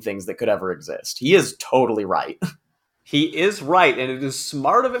freaking things that could ever exist. He is totally right. He is right, and it is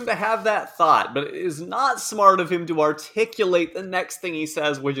smart of him to have that thought, but it is not smart of him to articulate the next thing he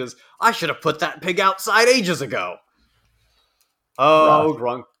says, which is, I should have put that pig outside ages ago. Oh,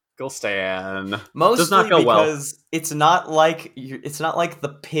 Grunkle Stan. Mostly does not go because well. It's not like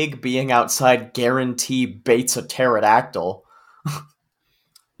the pig being outside guarantee baits a pterodactyl.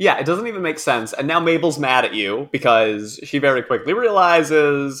 Yeah, it doesn't even make sense, and now Mabel's mad at you, because she very quickly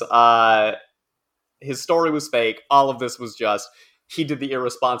realizes, his story was fake. All of this was just, he did the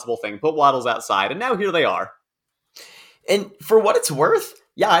irresponsible thing, put Waddles outside, and now here they are. And for what it's worth,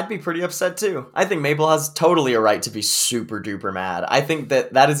 yeah, I'd be pretty upset too. I think Mabel has totally a right to be super duper mad. I think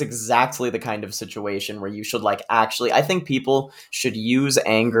that is exactly the kind of situation where you should I think people should use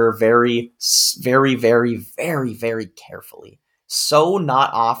anger very, very, very, very, very carefully. So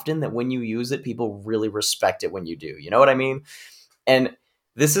not often that when you use it, people really respect it when you do. You know what I mean? And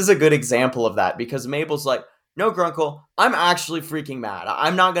this is a good example of that, because Mabel's like, no, Grunkle, I'm actually freaking mad.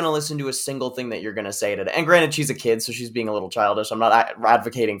 I'm not going to listen to a single thing that you're going to say today. And granted, she's a kid, so she's being a little childish. I'm not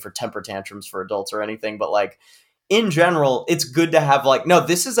advocating for temper tantrums for adults or anything, but in general, it's good to have no,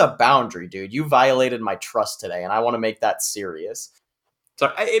 this is a boundary, dude. You violated my trust today, and I want to make that serious.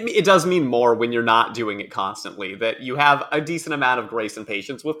 So it does mean more when you're not doing it constantly, that you have a decent amount of grace and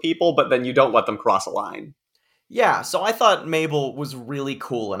patience with people, but then you don't let them cross a line. Yeah, so I thought Mabel was really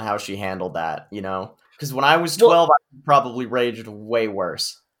cool in how she handled that, Because when I was 12, I probably raged way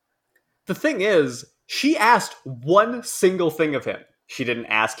worse. The thing is, she asked one single thing of him. She didn't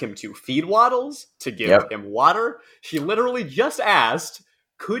ask him to feed Waddles, to give him water. She literally just asked,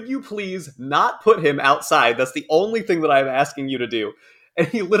 could you please not put him outside? That's the only thing that I'm asking you to do. And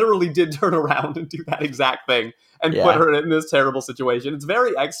he literally did turn around and do that exact thing and put her in this terrible situation. It's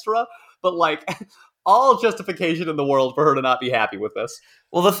very extra, but all justification in the world for her to not be happy with this.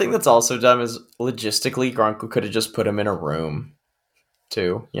 Well, the thing that's also dumb is, logistically, Grunkle could have just put him in a room,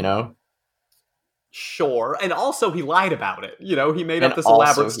 too, Sure, and also he lied about it. He made up this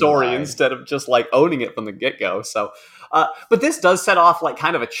elaborate story instead of just, owning it from the get-go, so... but this does set off,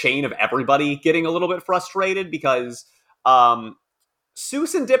 kind of a chain of everybody getting a little bit frustrated, because,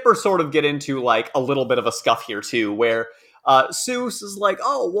 Seuss and Dipper sort of get into, a little bit of a scuff here, too, where... Seuss is like,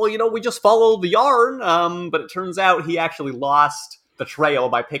 oh, well, we just followed the yarn, but it turns out he actually lost the trail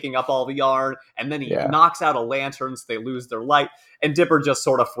by picking up all the yarn, and then he knocks out a lantern so they lose their light, and Dipper just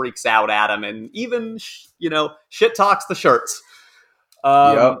sort of freaks out at him, and even, shit talks the shirts.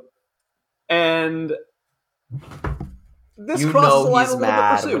 And this crosses the line a little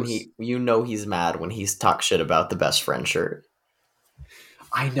bit for Seuss. He's mad when he's talk shit about the best friend shirt.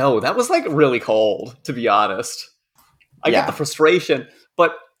 I know, that was, really cold, to be honest. I get the frustration,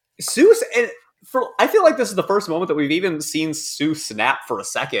 but Seuss, I feel like this is the first moment that we've even seen Seuss snap for a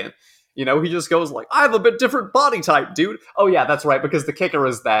second. He just goes I have a bit different body type, dude. Oh yeah, that's right, because the kicker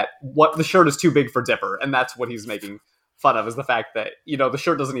is that the shirt is too big for Dipper, and that's what he's making fun of, is the fact that, the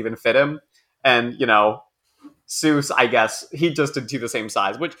shirt doesn't even fit him, and, Seuss, I guess, he just did the same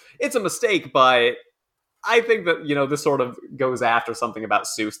size, which, it's a mistake, but I think that, this sort of goes after something about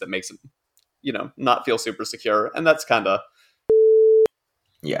Seuss that makes him, not feel super secure, and that's kind of...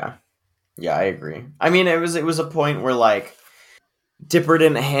 Yeah, I agree. I mean, it was a point where, Dipper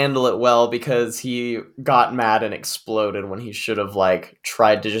didn't handle it well because he got mad and exploded when he should have like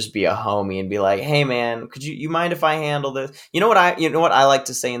tried to just be a homie and be like, "Hey man, could you mind if I handle this?" You know what I like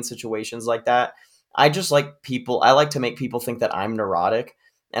to say in situations like that? I like to make people think that I'm neurotic,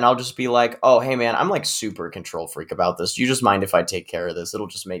 and I'll just be like, "Oh, hey man, I'm like super control freak about this. Do you just mind if I take care of this? It'll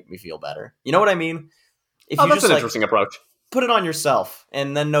just make me feel better." You know what I mean? If you that's just an like interesting approach. put it on yourself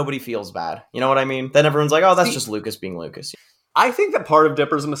and then nobody feels bad. You know what I mean? Then everyone's like, "Oh, that's just Lucas being Lucas." I think that part of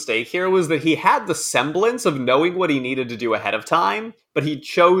Dipper's mistake here was that he had the semblance of knowing what he needed to do ahead of time, but he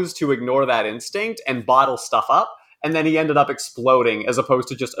chose to ignore that instinct and bottle stuff up, and then he ended up exploding as opposed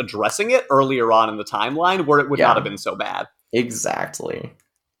to just addressing it earlier on in the timeline where it would not have been so bad. Exactly.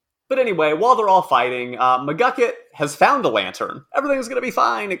 But anyway, while they're all fighting, McGucket has found a lantern. Everything's going to be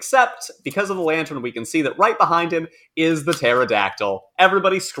fine, except because of the lantern, we can see that right behind him is the pterodactyl.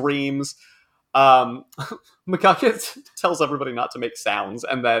 Everybody screams. McGucket tells everybody not to make sounds,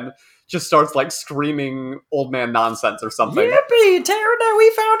 and then just starts like screaming old man nonsense or something. Yippee!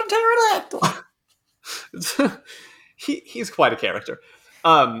 We found a pterodactyl! He's quite a character.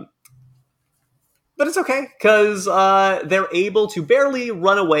 But it's okay, because they're able to barely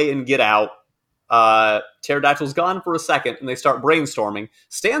run away and get out. Pterodactyl's gone for a second, and they start brainstorming.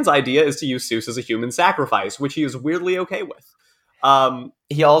 Stan's idea is to use Seuss as a human sacrifice, which he is weirdly okay with.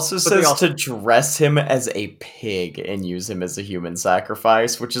 He also says to dress him as a pig and use him as a human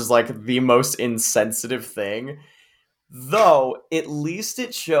sacrifice, which is like the most insensitive thing. Though, at least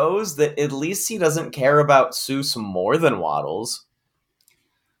it shows that at least he doesn't care about Seuss more than Waddles.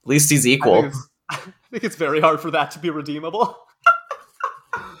 At least he's equal. I think it's very hard for that to be redeemable.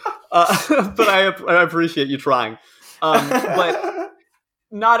 But I appreciate you trying. But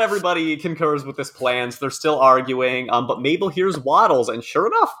not everybody concurs with this plan, so they're still arguing. But Mabel hears Waddles, and sure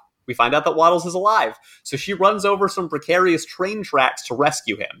enough, we find out that Waddles is alive. So she runs over some precarious train tracks to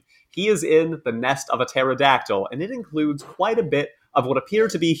rescue him. He is in the nest of a pterodactyl, and it includes quite a bit of what appear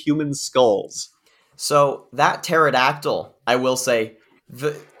to be human skulls. So that pterodactyl, I will say,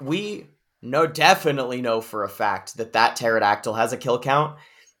 we definitely know for a fact that pterodactyl has a kill count.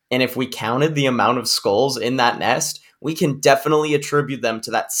 And if we counted the amount of skulls in that nest, we can definitely attribute them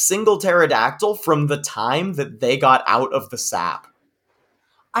to that single pterodactyl from the time that they got out of the sap.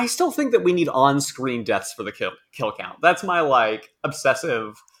 I still think that we need on-screen deaths for the kill count. That's my,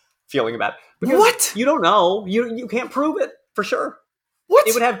 obsessive feeling about it. Because what? You don't know. You can't prove it for sure. What?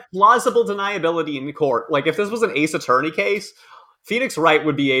 It would have plausible deniability in court. Like, if this was an Ace Attorney case, Phoenix Wright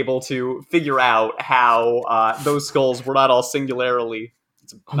would be able to figure out how those skulls were not all singularly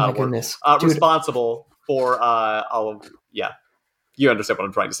responsible for yeah. You understand what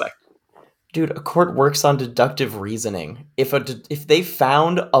I'm trying to say. Dude, a court works on deductive reasoning. If they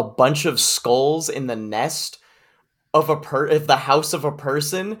found a bunch of skulls in the nest of the house of a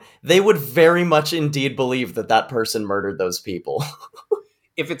person, they would very much indeed believe that person murdered those people.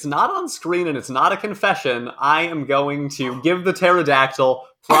 If it's not on screen and it's not a confession, I am going to give the pterodactyl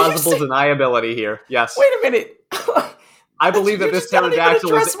plausible deniability here. Yes. Wait a minute. I believe that this pterodactyl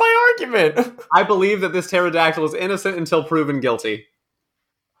address my argument. I believe that this pterodactyl is innocent until proven guilty.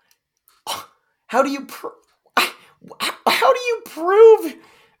 How do you prove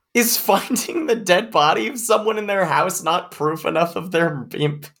is finding the dead body of someone in their house not proof enough of their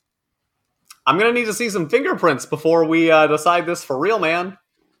imp? I'm gonna need to see some fingerprints before we decide this for real, man.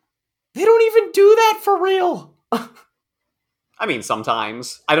 They don't even do that for real. I mean,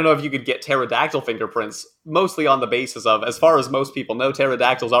 sometimes. I don't know if you could get pterodactyl fingerprints, mostly on the basis of, as far as most people know,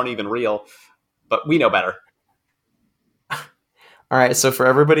 pterodactyls aren't even real. But we know better. All right, so for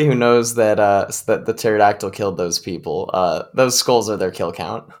everybody who knows that the pterodactyl killed those people, those skulls are their kill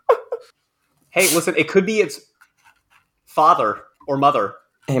count. Hey, listen, it could be its father or mother.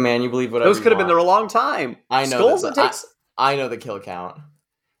 Hey, man, you believe whatever. Those could have been there a long time. I know. I know the kill count.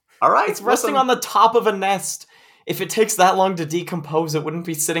 All right, it's resting on the top of a nest. If it takes that long to decompose, it wouldn't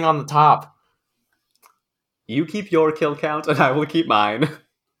be sitting on the top. You keep your kill count, and I will keep mine.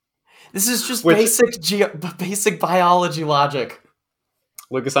 This is just basic biology logic.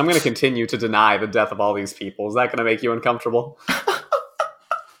 Lucas, I'm going to continue to deny the death of all these people. Is that going to make you uncomfortable?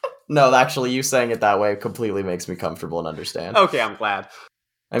 No, actually, you saying it that way completely makes me comfortable and understand. Okay, I'm glad.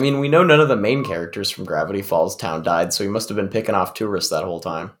 I mean, we know none of the main characters from Gravity Falls Town died, so he must have been picking off tourists that whole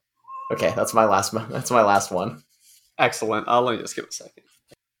time. Okay, that's my last one. Excellent. Let me just give it a second.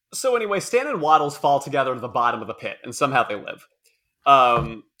 So anyway, Stan and Waddles fall together to the bottom of the pit, and somehow they live.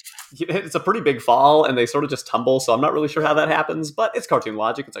 It's a pretty big fall, and they sort of just tumble, so I'm not really sure how that happens, but it's cartoon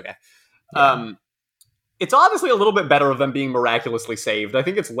logic. It's okay. Yeah. It's obviously a little bit better of them being miraculously saved. I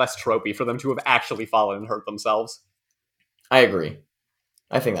think it's less tropey for them to have actually fallen and hurt themselves. I agree.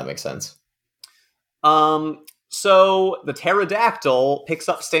 I think that makes sense. So the pterodactyl picks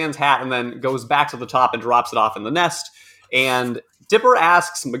up Stan's hat and then goes back to the top and drops it off in the nest. And Dipper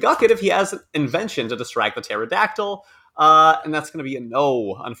asks McGucket if he has an invention to distract the pterodactyl. And that's going to be a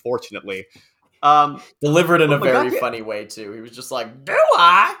no, unfortunately. Delivered in a very funny way, too. He was just like, do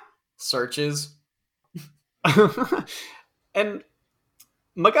I? Searches. And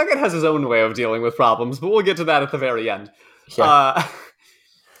McGucket has his own way of dealing with problems, but we'll get to that at the very end. Yeah.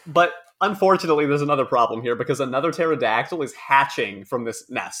 But unfortunately, there's another problem here because another pterodactyl is hatching from this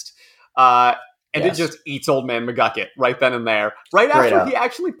nest. And it just eats old man McGucket right then and there. Right after he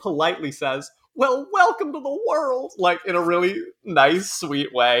actually politely says, well, welcome to the world, like in a really nice,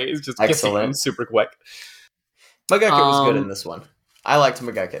 sweet way. It's just kissing him super quick. McGucket was good in this one. I liked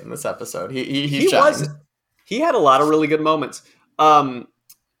McGucket in this episode. He shined. He had a lot of really good moments.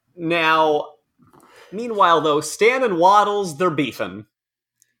 Now, meanwhile, though, Stan and Waddles, they're beefing.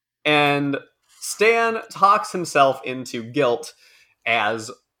 And Stan talks himself into guilt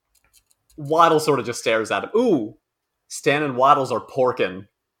as Waddles sort of just stares at him. Ooh, Stan and Waddles are porkin'.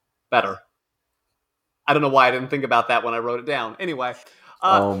 Better. I don't know why I didn't think about that when I wrote it down. Anyway.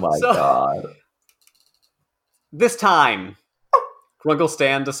 Oh my God. This time, Grunkle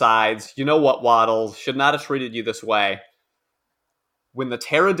Stan decides, you know what, Waddles, should not have treated you this way. When the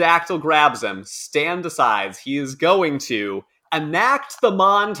pterodactyl grabs him, Stan decides he is going to enact the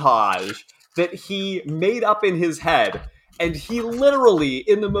montage that he made up in his head. And he literally,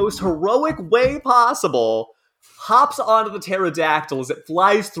 in the most heroic way possible, hops onto the pterodactyl as it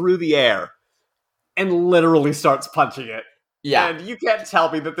flies through the air and literally starts punching it. Yeah. And you can't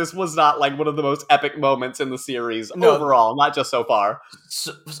tell me that this was not like one of the most epic moments in the series overall, not just so far.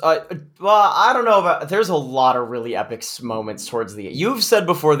 Well, I don't know about... There's a lot of really epic moments towards the... You've said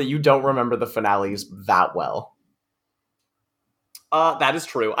before that you don't remember the finales that well. That is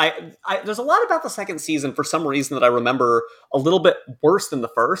true. There's a lot about the second season for some reason that I remember a little bit worse than the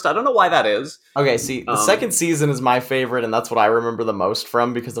first. I don't know why that is. Okay, see, the second season is my favorite, and that's what I remember the most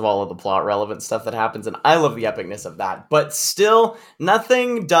from because of all of the plot-relevant stuff that happens, and I love the epicness of that. But still,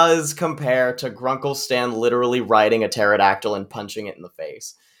 nothing does compare to Grunkle Stan literally riding a pterodactyl and punching it in the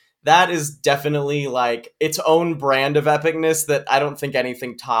face. That is definitely, like, its own brand of epicness that I don't think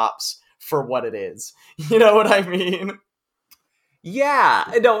anything tops for what it is. You know what I mean? Yeah,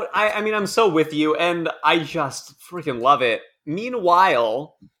 no, I mean, I'm so with you, and I just freaking love it.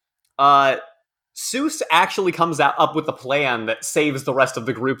 Meanwhile, Seuss actually comes up with a plan that saves the rest of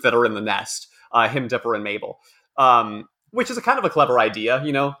the group that are in the nest, him, Dipper, and Mabel, which is a kind of a clever idea,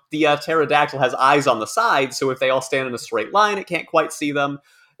 you know? The pterodactyl has eyes on the side, so if they all stand in a straight line, it can't quite see them.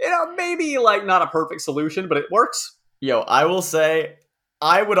 You know, maybe, like, not a perfect solution, but it works. Yo, I will say...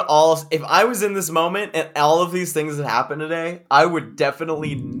 if I was in this moment and all of these things that happened today, I would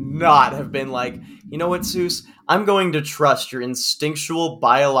definitely not have been like, you know what, Seuss? I'm going to trust your instinctual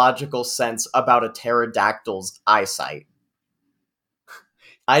biological sense about a pterodactyl's eyesight.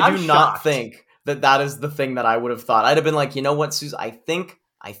 I do not think that is the thing that I would have thought. I'd have been like, you know what, Seuss? I think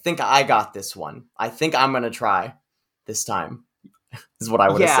I got this one. I think I'm going to try this time. Is what I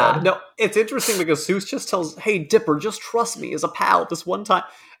would have said. No, it's interesting because Seuss just tells, hey, Dipper, just trust me as a pal this one time.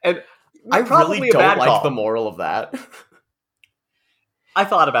 And I really don't like the moral of that. I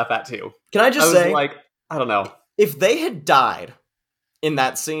thought about that too. Can I just say, like, I don't know. If they had died in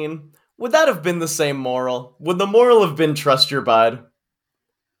that scene, would that have been the same moral? Would the moral have been trust your bud?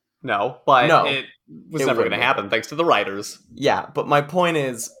 No, but it was never going to happen thanks to the writers. Yeah, but my point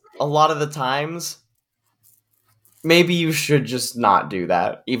is, a lot of the times... Maybe you should just not do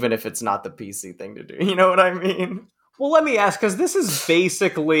that, even if it's not the PC thing to do. You know what I mean? Well, let me ask, because this is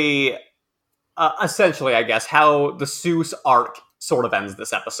basically, essentially, I guess, how the Seuss arc sort of ends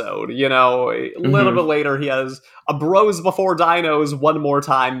this episode. You know, a little bit later, he has a bros before dinos one more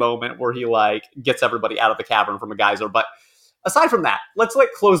time moment where he, like, gets everybody out of the cavern from a geyser. But aside from that, let's,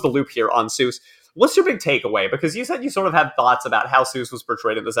 like, close the loop here on Seuss. What's your big takeaway? Because you said you sort of had thoughts about how Seuss was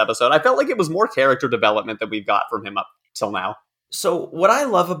portrayed in this episode. I felt like it was more character development that we've got from him up till now. So what I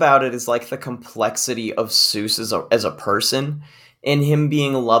love about it is like the complexity of Seuss as a person, and him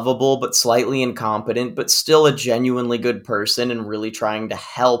being lovable but slightly incompetent, but still a genuinely good person and really trying to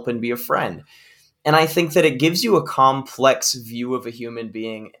help and be a friend. And I think that it gives you a complex view of a human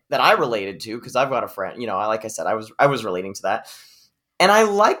being that I related to, because I've got a friend, you know, like I said, I was relating to that. And I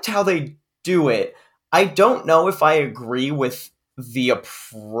liked how they do it. I don't know if I agree with the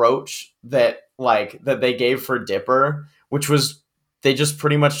approach that they gave for Dipper, which was they just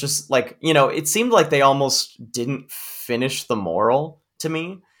pretty much just like, you know, it seemed like they almost didn't finish the moral to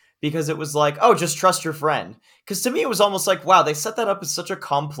me, because it was like, oh, just trust your friend. Because to me, it was almost like, wow, they set that up as such a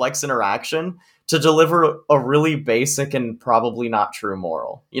complex interaction to deliver a really basic and probably not true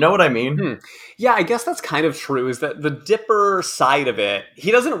moral. You know what I mean? Yeah, I guess that's kind of true, is that the Dipper side of it,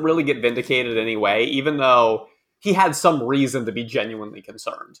 he doesn't really get vindicated anyway, even though he had some reason to be genuinely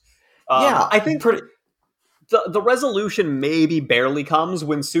concerned. I think the resolution maybe barely comes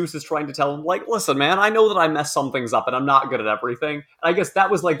when Seuss is trying to tell him, like, listen, man, I know that I messed some things up and I'm not good at everything. And I guess that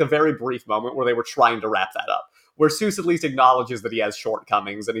was like the very brief moment where they were trying to wrap that up, where Seuss at least acknowledges that he has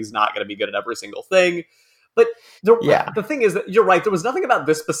shortcomings and he's not going to be good at every single thing. But the thing is that you're right, there was nothing about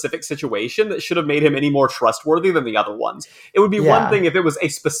this specific situation that should have made him any more trustworthy than the other ones. It would be one thing if it was a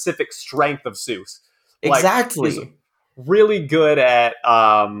specific strength of Seuss. Exactly. Like, he's really good at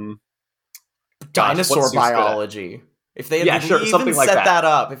dinosaur biology. If they had even set that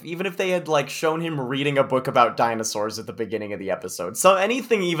up, even if they had like shown him reading a book about dinosaurs at the beginning of the episode, so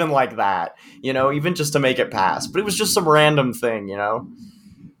anything even like that, you know, even just to make it pass. But it was just some random thing, you know.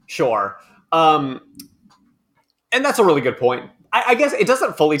 Sure, and that's a really good point. I guess it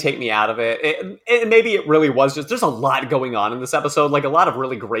doesn't fully take me out of it. Maybe it really was just, there's a lot going on in this episode, like a lot of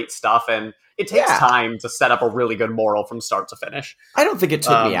really great stuff, and it takes time to set up a really good moral from start to finish. I don't think it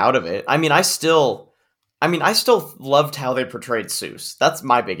took me out of it. I mean, I still loved how they portrayed Seuss. That's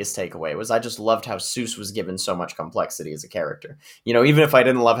my biggest takeaway, was I just loved how Seuss was given so much complexity as a character. You know, even if I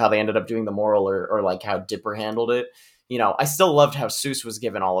didn't love how they ended up doing the moral or like how Dipper handled it, you know, I still loved how Seuss was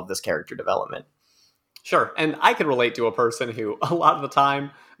given all of this character development. Sure, and I can relate to a person who, a lot of the time,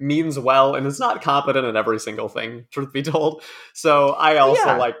 means well and is not competent in every single thing, truth be told. So I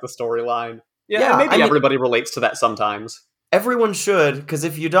also like the storyline. Yeah, maybe everybody relates to that sometimes. Everyone should, because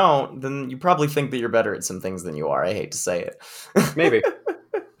if you don't, then you probably think that you're better at some things than you are. I hate to say it. Maybe.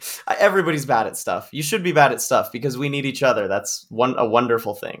 Everybody's bad at stuff. You should be bad at stuff, because we need each other. That's a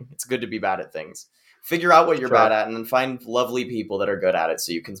wonderful thing. It's good to be bad at things. Figure out what you're bad at, and then find lovely people that are good at it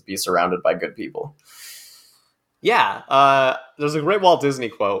so you can be surrounded by good people. Yeah, there's a great Walt Disney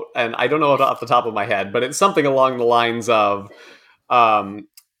quote, and I don't know it off the top of my head, but it's something along the lines of,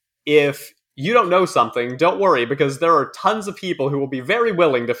 if you don't know something, don't worry, because there are tons of people who will be very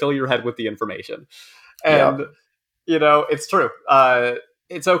willing to fill your head with the information. And, you know, it's true.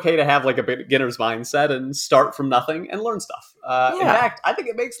 It's okay to have like a beginner's mindset and start from nothing and learn stuff. In fact, I think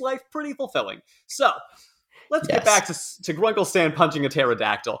it makes life pretty fulfilling. So, let's get back to Grunkle Stan punching a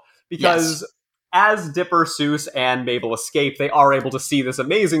pterodactyl, because as Dipper, Seuss, and Mabel escape, they are able to see this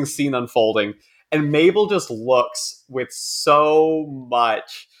amazing scene unfolding, and Mabel just looks with so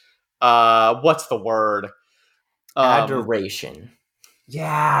much, what's the word? Adoration.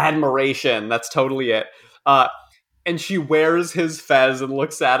 Yeah, admiration. That's totally it. And she wears his fez and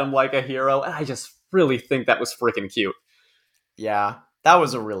looks at him like a hero, and I just really think that was freaking cute. Yeah, that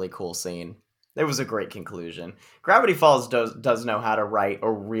was a really cool scene. It was a great conclusion. Gravity Falls does know how to write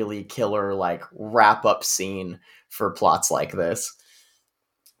a really killer, like, wrap-up scene for plots like this.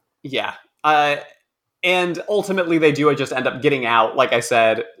 Yeah. And ultimately they do just end up getting out. Like I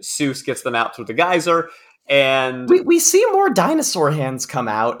said, Seuss gets them out through the geyser, and we see more dinosaur hands come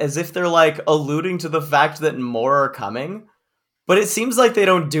out, as if they're, like, alluding to the fact that more are coming, but it seems like they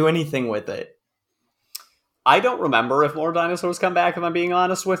don't do anything with it. I don't remember if more dinosaurs come back, if I'm being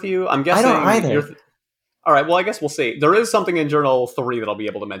honest with you. I'm guessing... I don't either. All right, well, I guess we'll see. There is something in Journal 3 that I'll be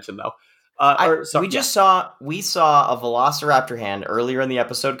able to mention, though. We saw a Velociraptor hand earlier in the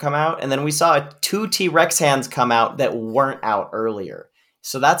episode come out, and then we saw 2 T-Rex hands come out that weren't out earlier.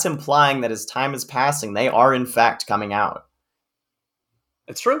 So that's implying that as time is passing, they are in fact coming out.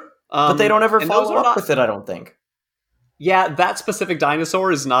 It's true. But they don't ever follow up with it, I don't think. Yeah, that specific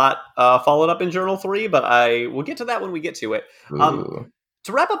dinosaur is not followed up in Journal 3, but we'll get to that when we get to it. To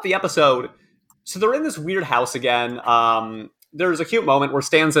wrap up the episode, so they're in this weird house again. There's a cute moment where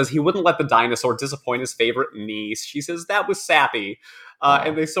Stan says he wouldn't let the dinosaur disappoint his favorite niece. She says that was sappy.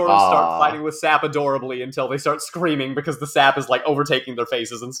 And they sort of start fighting with Sap adorably until they start screaming because the sap is like overtaking their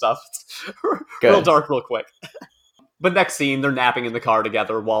faces and stuff. Real dark, real quick. But next scene, they're napping in the car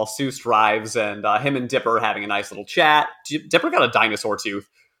together while Seuss drives, and him and Dipper are having a nice little chat. Dipper got a dinosaur tooth,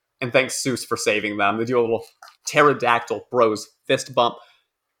 and thanks Seuss for saving them. They do a little pterodactyl bros fist bump.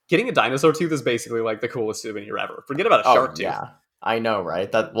 Getting a dinosaur tooth is basically like the coolest souvenir ever. Forget about a shark tooth. Yeah, I know,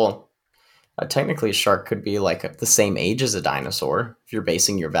 right? Technically a shark could be like the same age as a dinosaur if you're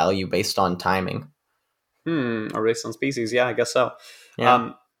basing your value based on timing. Or based on species, yeah, I guess so.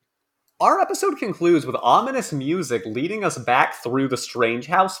 Yeah. Our episode concludes with ominous music leading us back through the strange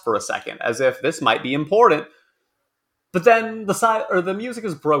house for a second, as if this might be important. But then the music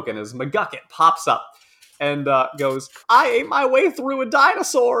is broken as McGucket pops up, and goes, "I ate my way through a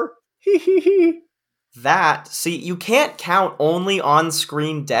dinosaur. Hee hee hee." See, you can't count only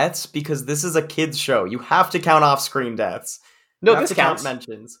on-screen deaths because this is a kids show. You have to count off-screen deaths. No, this counts.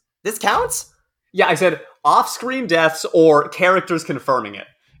 Mentions. This counts? Yeah, I said off-screen deaths or characters confirming it.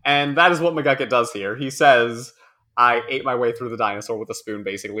 And that is what McGucket does here. He says, "I ate my way through the dinosaur with a spoon,"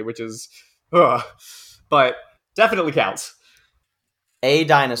 basically, which is... but definitely counts. A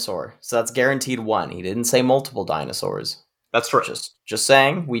dinosaur. So that's guaranteed one. He didn't say multiple dinosaurs. That's true. Just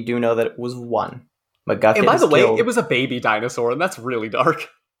saying, we do know that it was one. McGucket and by the way, it was a baby dinosaur, and that's really dark.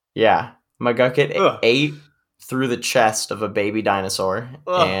 Yeah. McGucket ate through the chest of a baby dinosaur.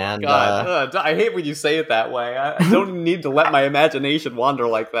 And God. I hate when you say it that way. I don't need to let my imagination wander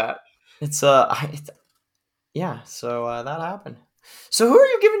like that. Yeah, so that happened. So who are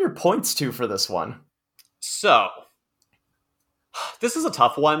you giving your points to for this one? So, this is a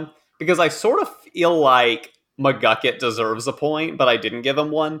tough one, because I sort of feel like McGucket deserves a point, but I didn't give him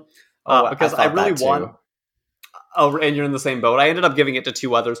one. Because I really want... Oh, and you're in the same boat. I ended up giving it to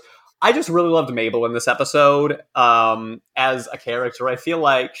two others. I just really loved Mabel in this episode as a character. I feel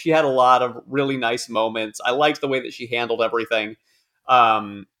like she had a lot of really nice moments. I liked the way that she handled everything.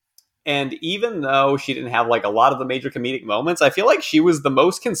 And even though she didn't have like a lot of the major comedic moments, I feel like she was the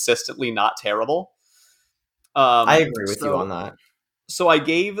most consistently not terrible. I agree with you on that. So I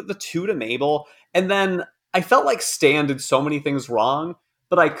gave the 2 to Mabel, and then I felt like Stan did so many things wrong,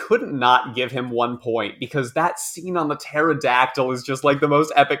 but I couldn't not give him 1 point, because that scene on the pterodactyl is just like the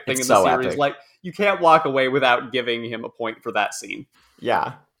most epic thing in the series. Epic. Like, you can't walk away without giving him a point for that scene.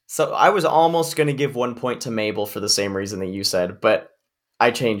 Yeah. So I was almost going to give 1 point to Mabel for the same reason that you said, but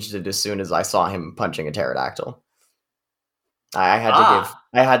I changed it as soon as I saw him punching a pterodactyl. I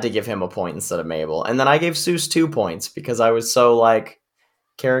had to give him a point instead of Mabel. And then I gave Seuss 2 points because I was so like,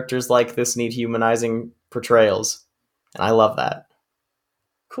 characters like this need humanizing portrayals. And I love that.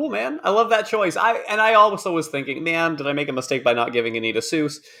 Cool, man. I love that choice. I also was thinking, man, did I make a mistake by not giving any to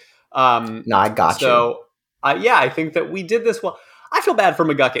Seuss? No, I got you. So, I think that we did this well. I feel bad for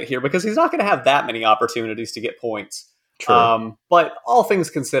McGucket here because he's not going to have that many opportunities to get points. True. But all things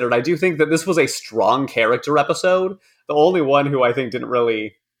considered, I do think that this was a strong character episode. The only one who I think didn't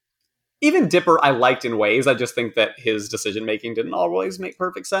really... Even Dipper I liked in ways. I just think that his decision-making didn't always make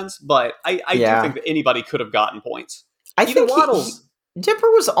perfect sense. But I do think that anybody could have gotten points. I think Waddles...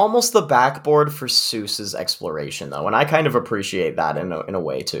 Dipper was almost the backboard for Seuss's exploration, though, and I kind of appreciate that in a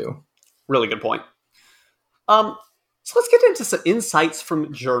way, too. Really good point. So let's get into some insights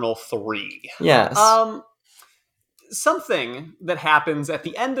from Journal 3. Yes. Something that happens at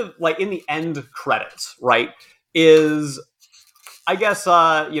the end of, like, in the end credits, right, is, I guess,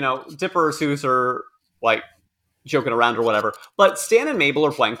 Dipper or Seuss are, like, joking around or whatever, but Stan and Mabel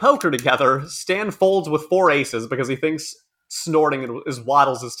are playing poker together. Stan folds with 4 aces because he thinks snorting is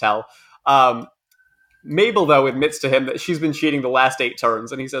Waddles' tell. Mabel, though, admits to him that she's been cheating the last 8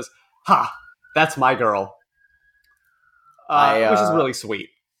 turns, and he says, "Ha, that's my girl." Which is really sweet.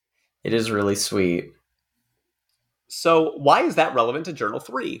 It is really sweet. So why is that relevant to Journal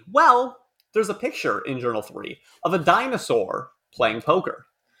 3? Well, there's a picture in Journal 3 of a dinosaur playing poker.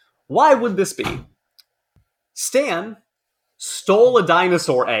 Why would this be? Stan stole a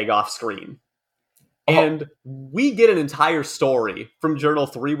dinosaur egg off screen. And we get an entire story from Journal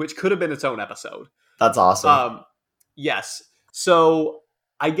 3, which could have been its own episode. That's awesome. Yes. So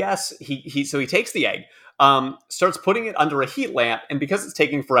I guess he takes the egg, starts putting it under a heat lamp, and because it's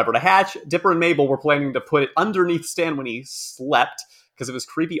taking forever to hatch, Dipper and Mabel were planning to put it underneath Stan when he slept, because of his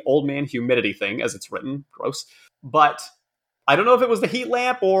creepy old man humidity thing, as it's written. Gross. But I don't know if it was the heat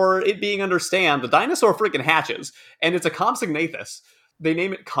lamp or it being under Stan. The dinosaur freaking hatches, and it's a Compsognathus. They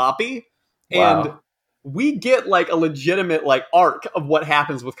name it Compy, and we get like a legitimate like arc of what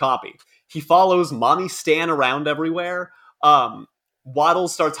happens with Compy. He follows Mommy Stan around everywhere.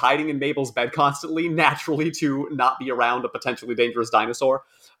 Waddles starts hiding in Mabel's bed constantly, naturally to not be around a potentially dangerous dinosaur.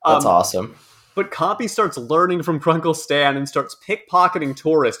 That's awesome. But Compy starts learning from Crunkle Stan and starts pickpocketing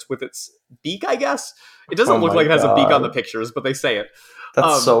tourists with its beak, I guess. It doesn't look like it has a beak on the pictures, but they say it.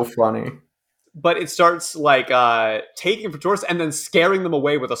 That's so funny. But it starts like taking from tourists and then scaring them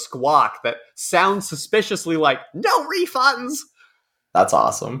away with a squawk that sounds suspiciously like "no refunds." That's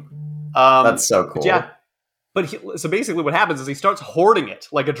awesome. That's so cool. Yeah, but so basically, what happens is he starts hoarding it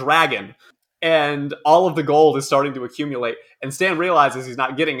like a dragon, and all of the gold is starting to accumulate. And Stan realizes he's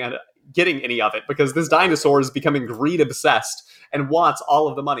not getting any of it because this dinosaur is becoming greed obsessed and wants all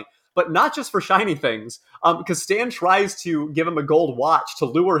of the money. But not just for shiny things, because Stan tries to give him a gold watch to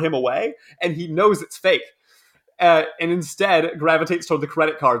lure him away, and he knows it's fake. and instead gravitates toward the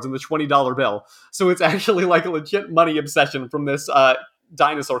credit cards and the $20 bill. So it's actually like a legit money obsession from this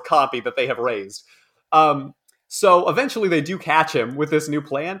dinosaur copy that they have raised. So eventually they do catch him with this new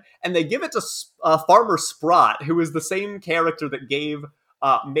plan, and they give it to Farmer Sprott, who is the same character that gave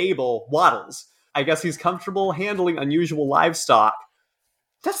Mabel Waddles. I guess he's comfortable handling unusual livestock.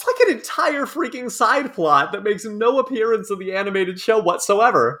 That's like an entire freaking side plot that makes no appearance in the animated show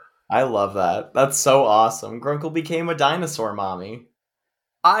whatsoever. I love that. That's so awesome. Grunkle became a dinosaur mommy.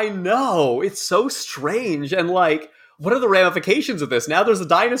 I know. It's so strange. And like, what are the ramifications of this? Now there's a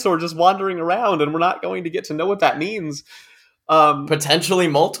dinosaur just wandering around, and we're not going to get to know what that means. Potentially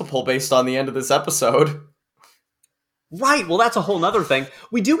multiple based on the end of this episode. Right, well, that's a whole nother thing.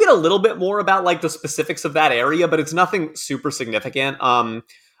 We do get a little bit more about, like, the specifics of that area, but it's nothing super significant.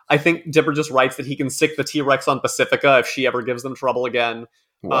 I think Dipper just writes that he can sick the T-Rex on Pacifica if she ever gives them trouble again.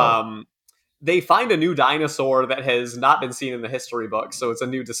 Wow. They find a new dinosaur that has not been seen in the history book, so it's a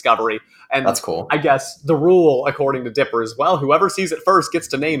new discovery. And that's cool. I guess the rule, according to Dipper, is, well, whoever sees it first gets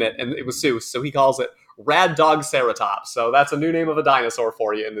to name it, and it was Seuss, so he calls it Rad Dog Ceratops. So that's a new name of a dinosaur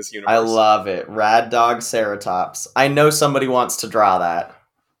for you in this universe. I love it. Rad Dog Ceratops. I know somebody wants to draw that.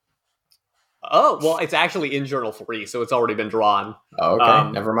 Oh, well, it's actually in Journal 3, so it's already been drawn. Oh,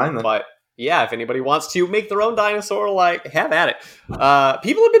 okay, never mind then. But yeah, if anybody wants to make their own dinosaur, like, have at it.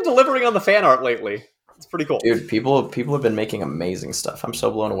 People have been delivering on the fan art lately. It's pretty cool. Dude, people have been making amazing stuff. I'm so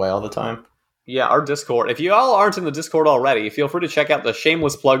blown away all the time. Yeah, our Discord. If you all aren't in the Discord already, feel free to check out the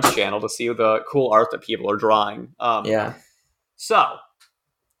Shameless Plugs channel to see the cool art that people are drawing. Yeah. So,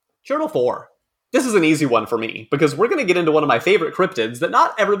 Journal 4. This is an easy one for me, because we're going to get into one of my favorite cryptids that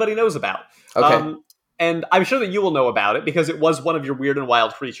not everybody knows about. Okay. And I'm sure that you will know about it, because it was one of your Weird and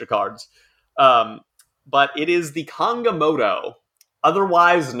Wild Creature cards. But it is the Kongamodo,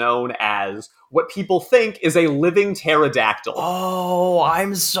 otherwise known as what people think is a living pterodactyl. Oh,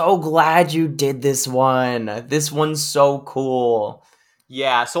 I'm so glad you did this one. This one's so cool.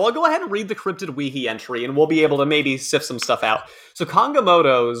 Yeah, so I'll go ahead and read the Cryptid Weehee entry, and we'll be able to maybe sift some stuff out. So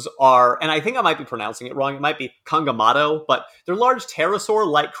Kongamodos are, and I think I might be pronouncing it wrong, it might be Kongamado, but they're large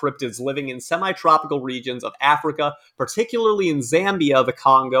pterosaur-like cryptids living in semi-tropical regions of Africa, particularly in Zambia, the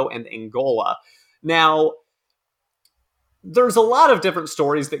Congo, and Angola. Now, there's a lot of different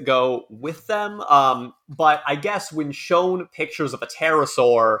stories that go with them, but I guess when shown pictures of a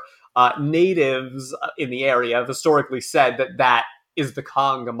pterosaur, natives in the area have historically said that is the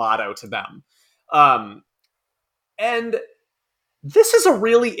Kongamado to them. And this is a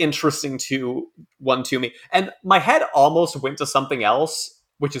really interesting one to me. And my head almost went to something else,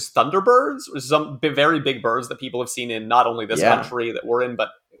 which is thunderbirds, which is some very big birds that people have seen in not only this country that we're in, but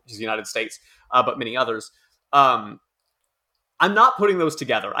just the United States, but many others. I'm not putting those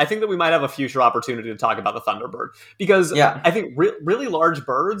together. I think that we might have a future opportunity to talk about the thunderbird, because I think really large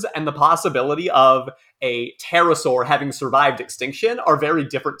birds and the possibility of a pterosaur having survived extinction are very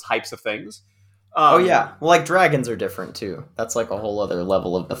different types of things. Well, like dragons are different too. That's like a whole other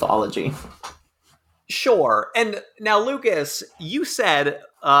level of mythology. Sure. And now, Lucas, you said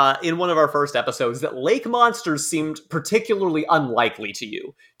in one of our first episodes that lake monsters seemed particularly unlikely to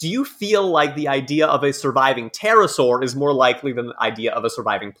you. Do you feel like the idea of a surviving pterosaur is more likely than the idea of a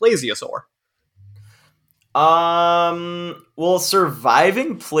surviving plesiosaur? Well,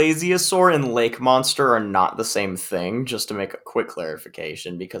 surviving plesiosaur and lake monster are not the same thing, just to make a quick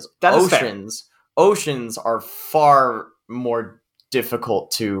clarification, because oceans are far more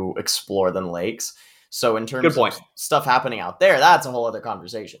difficult to explore than lakes. So in terms of stuff happening out there, that's a whole other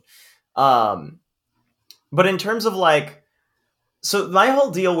conversation. But in terms of so my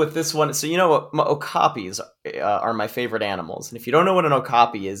whole deal with this one, so you know what, okapis are my favorite animals. And if you don't know what an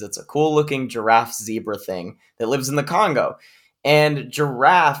okapi is, it's a cool looking giraffe zebra thing that lives in the Congo. And and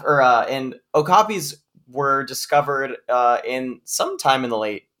okapis were discovered in sometime in the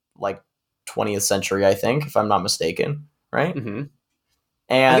late 20th century, I think, if I'm not mistaken, right? Mm-hmm.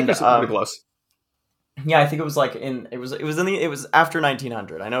 And I think you're pretty close. Yeah, I think it was it was after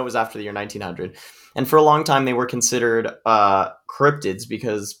 1900. I know it was after the year 1900. And for a long time they were considered cryptids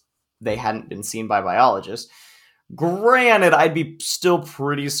because they hadn't been seen by biologists. Granted, I'd be still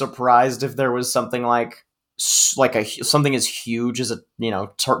pretty surprised if there was something something as huge as a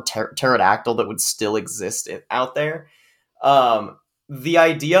pterodactyl that would still exist out there. The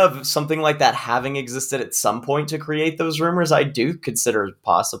idea of something like that having existed at some point to create those rumors, I do consider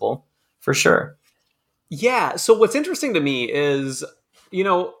possible, for sure. Yeah, so what's interesting to me is,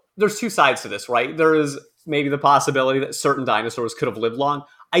 there's two sides to this, right? There is maybe the possibility that certain dinosaurs could have lived long.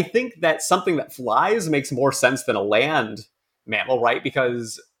 I think that something that flies makes more sense than a land mammal, right?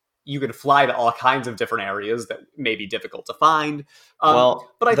 Because you could fly to all kinds of different areas that may be difficult to find. Well,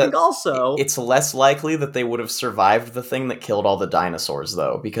 but I think also it's less likely that they would have survived the thing that killed all the dinosaurs,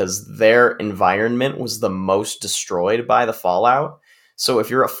 though, because their environment was the most destroyed by the fallout. So if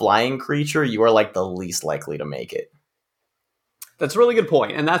you're a flying creature, you are like the least likely to make it. That's a really good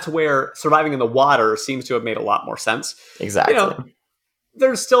point. And that's where surviving in the water seems to have made a lot more sense. Exactly. You know,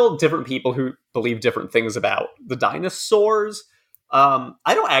 there's still different people who believe different things about the dinosaurs. I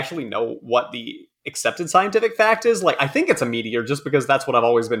don't actually know what the accepted scientific fact is. Like, I think it's a meteor just because that's what I've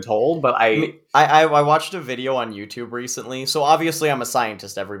always been told, but I watched a video on YouTube recently. So obviously I'm a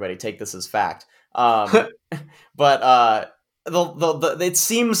scientist, everybody take this as fact. But it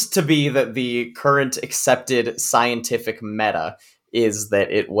seems to be that the current accepted scientific meta is that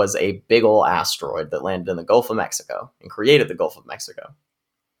it was a big ol' asteroid that landed in the Gulf of Mexico and created the Gulf of Mexico.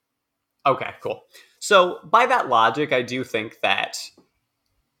 Okay, cool. So by that logic, I do think that,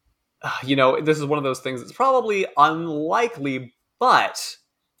 this is one of those things that's probably unlikely, but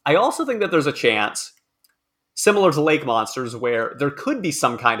I also think that there's a chance, similar to lake monsters, where there could be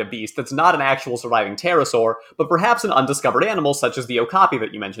some kind of beast that's not an actual surviving pterosaur, but perhaps an undiscovered animal such as the okapi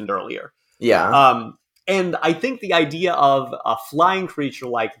that you mentioned earlier. Yeah. And I think the idea of a flying creature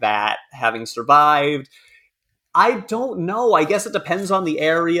like that having survived, I don't know. I guess it depends on the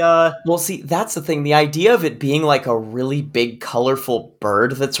area. Well, see, that's the thing. The idea of it being like a really big, colorful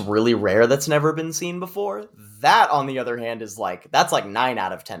bird that's really rare, that's never been seen before, that, on the other hand, is that's 9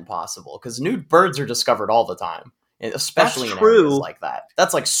 out of 10 possible, because new birds are discovered all the time, especially in areas like that.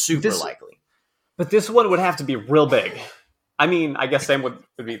 That's super likely. But this one would have to be real big. I mean, I guess same would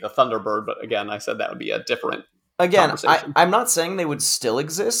be the thunderbird, but again, I said that would be a different conversation. I'm not saying they would still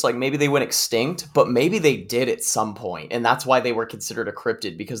exist, like maybe they went extinct, but maybe they did at some point, and that's why they were considered a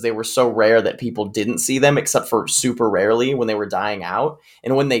cryptid, because they were so rare that people didn't see them except for super rarely when they were dying out.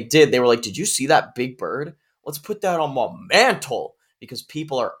 And when they did, they were like, did you see that big bird? Let's put that on my mantle, because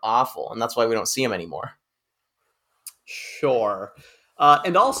people are awful, and that's why we don't see them anymore. Sure.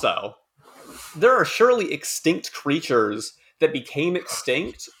 And also, there are surely extinct creatures that became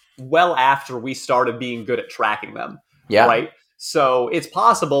extinct well after we started being good at tracking them. Yeah. Right? So it's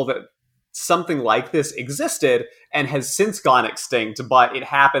possible that something like this existed and has since gone extinct, but it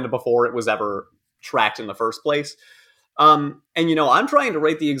happened before it was ever tracked in the first place. And, I'm trying to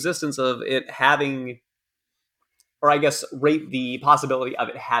rate the existence of it having, or I guess rate the possibility of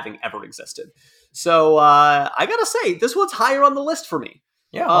it having ever existed. So I gotta say, this one's higher on the list for me.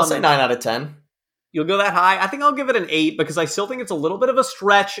 Yeah, I'll say 9 out of 10. You'll go that high? I think I'll give it an 8 because I still think it's a little bit of a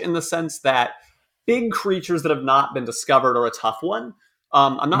stretch in the sense that big creatures that have not been discovered are a tough one.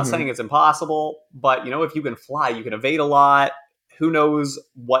 I'm not saying it's impossible, but if you can fly, you can evade a lot. Who knows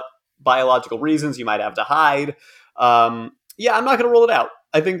what biological reasons you might have to hide. I'm not going to rule it out.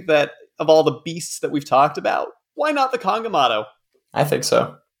 I think that of all the beasts that we've talked about, why not the Kangamato? I think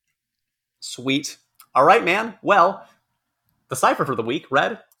so. Sweet. All right, man. Well, the cipher for the week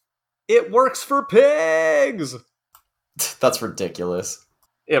read, it works for pigs! That's ridiculous.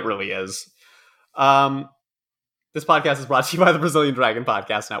 It really is. This podcast is brought to you by the Brazilian Dragon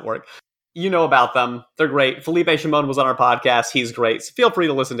Podcast Network. You know about them. They're great. Felipe Shimon was on our podcast. He's great. So feel free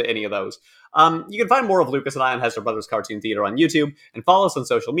to listen to any of those. You can find more of Lucas and I on Hester Brothers Cartoon Theater on YouTube, and follow us on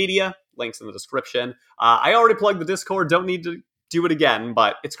social media. Links in the description. I already plugged the Discord. Don't need to do it again,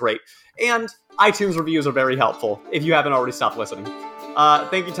 but it's great. And iTunes reviews are very helpful if you haven't already stopped listening.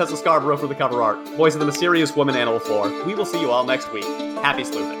 Thank you, Tessa Scarborough, for the cover art. Voice of the mysterious woman, Anna LaFleur. We will see you all next week. Happy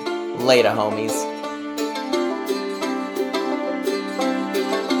sleuthing. Later, homies.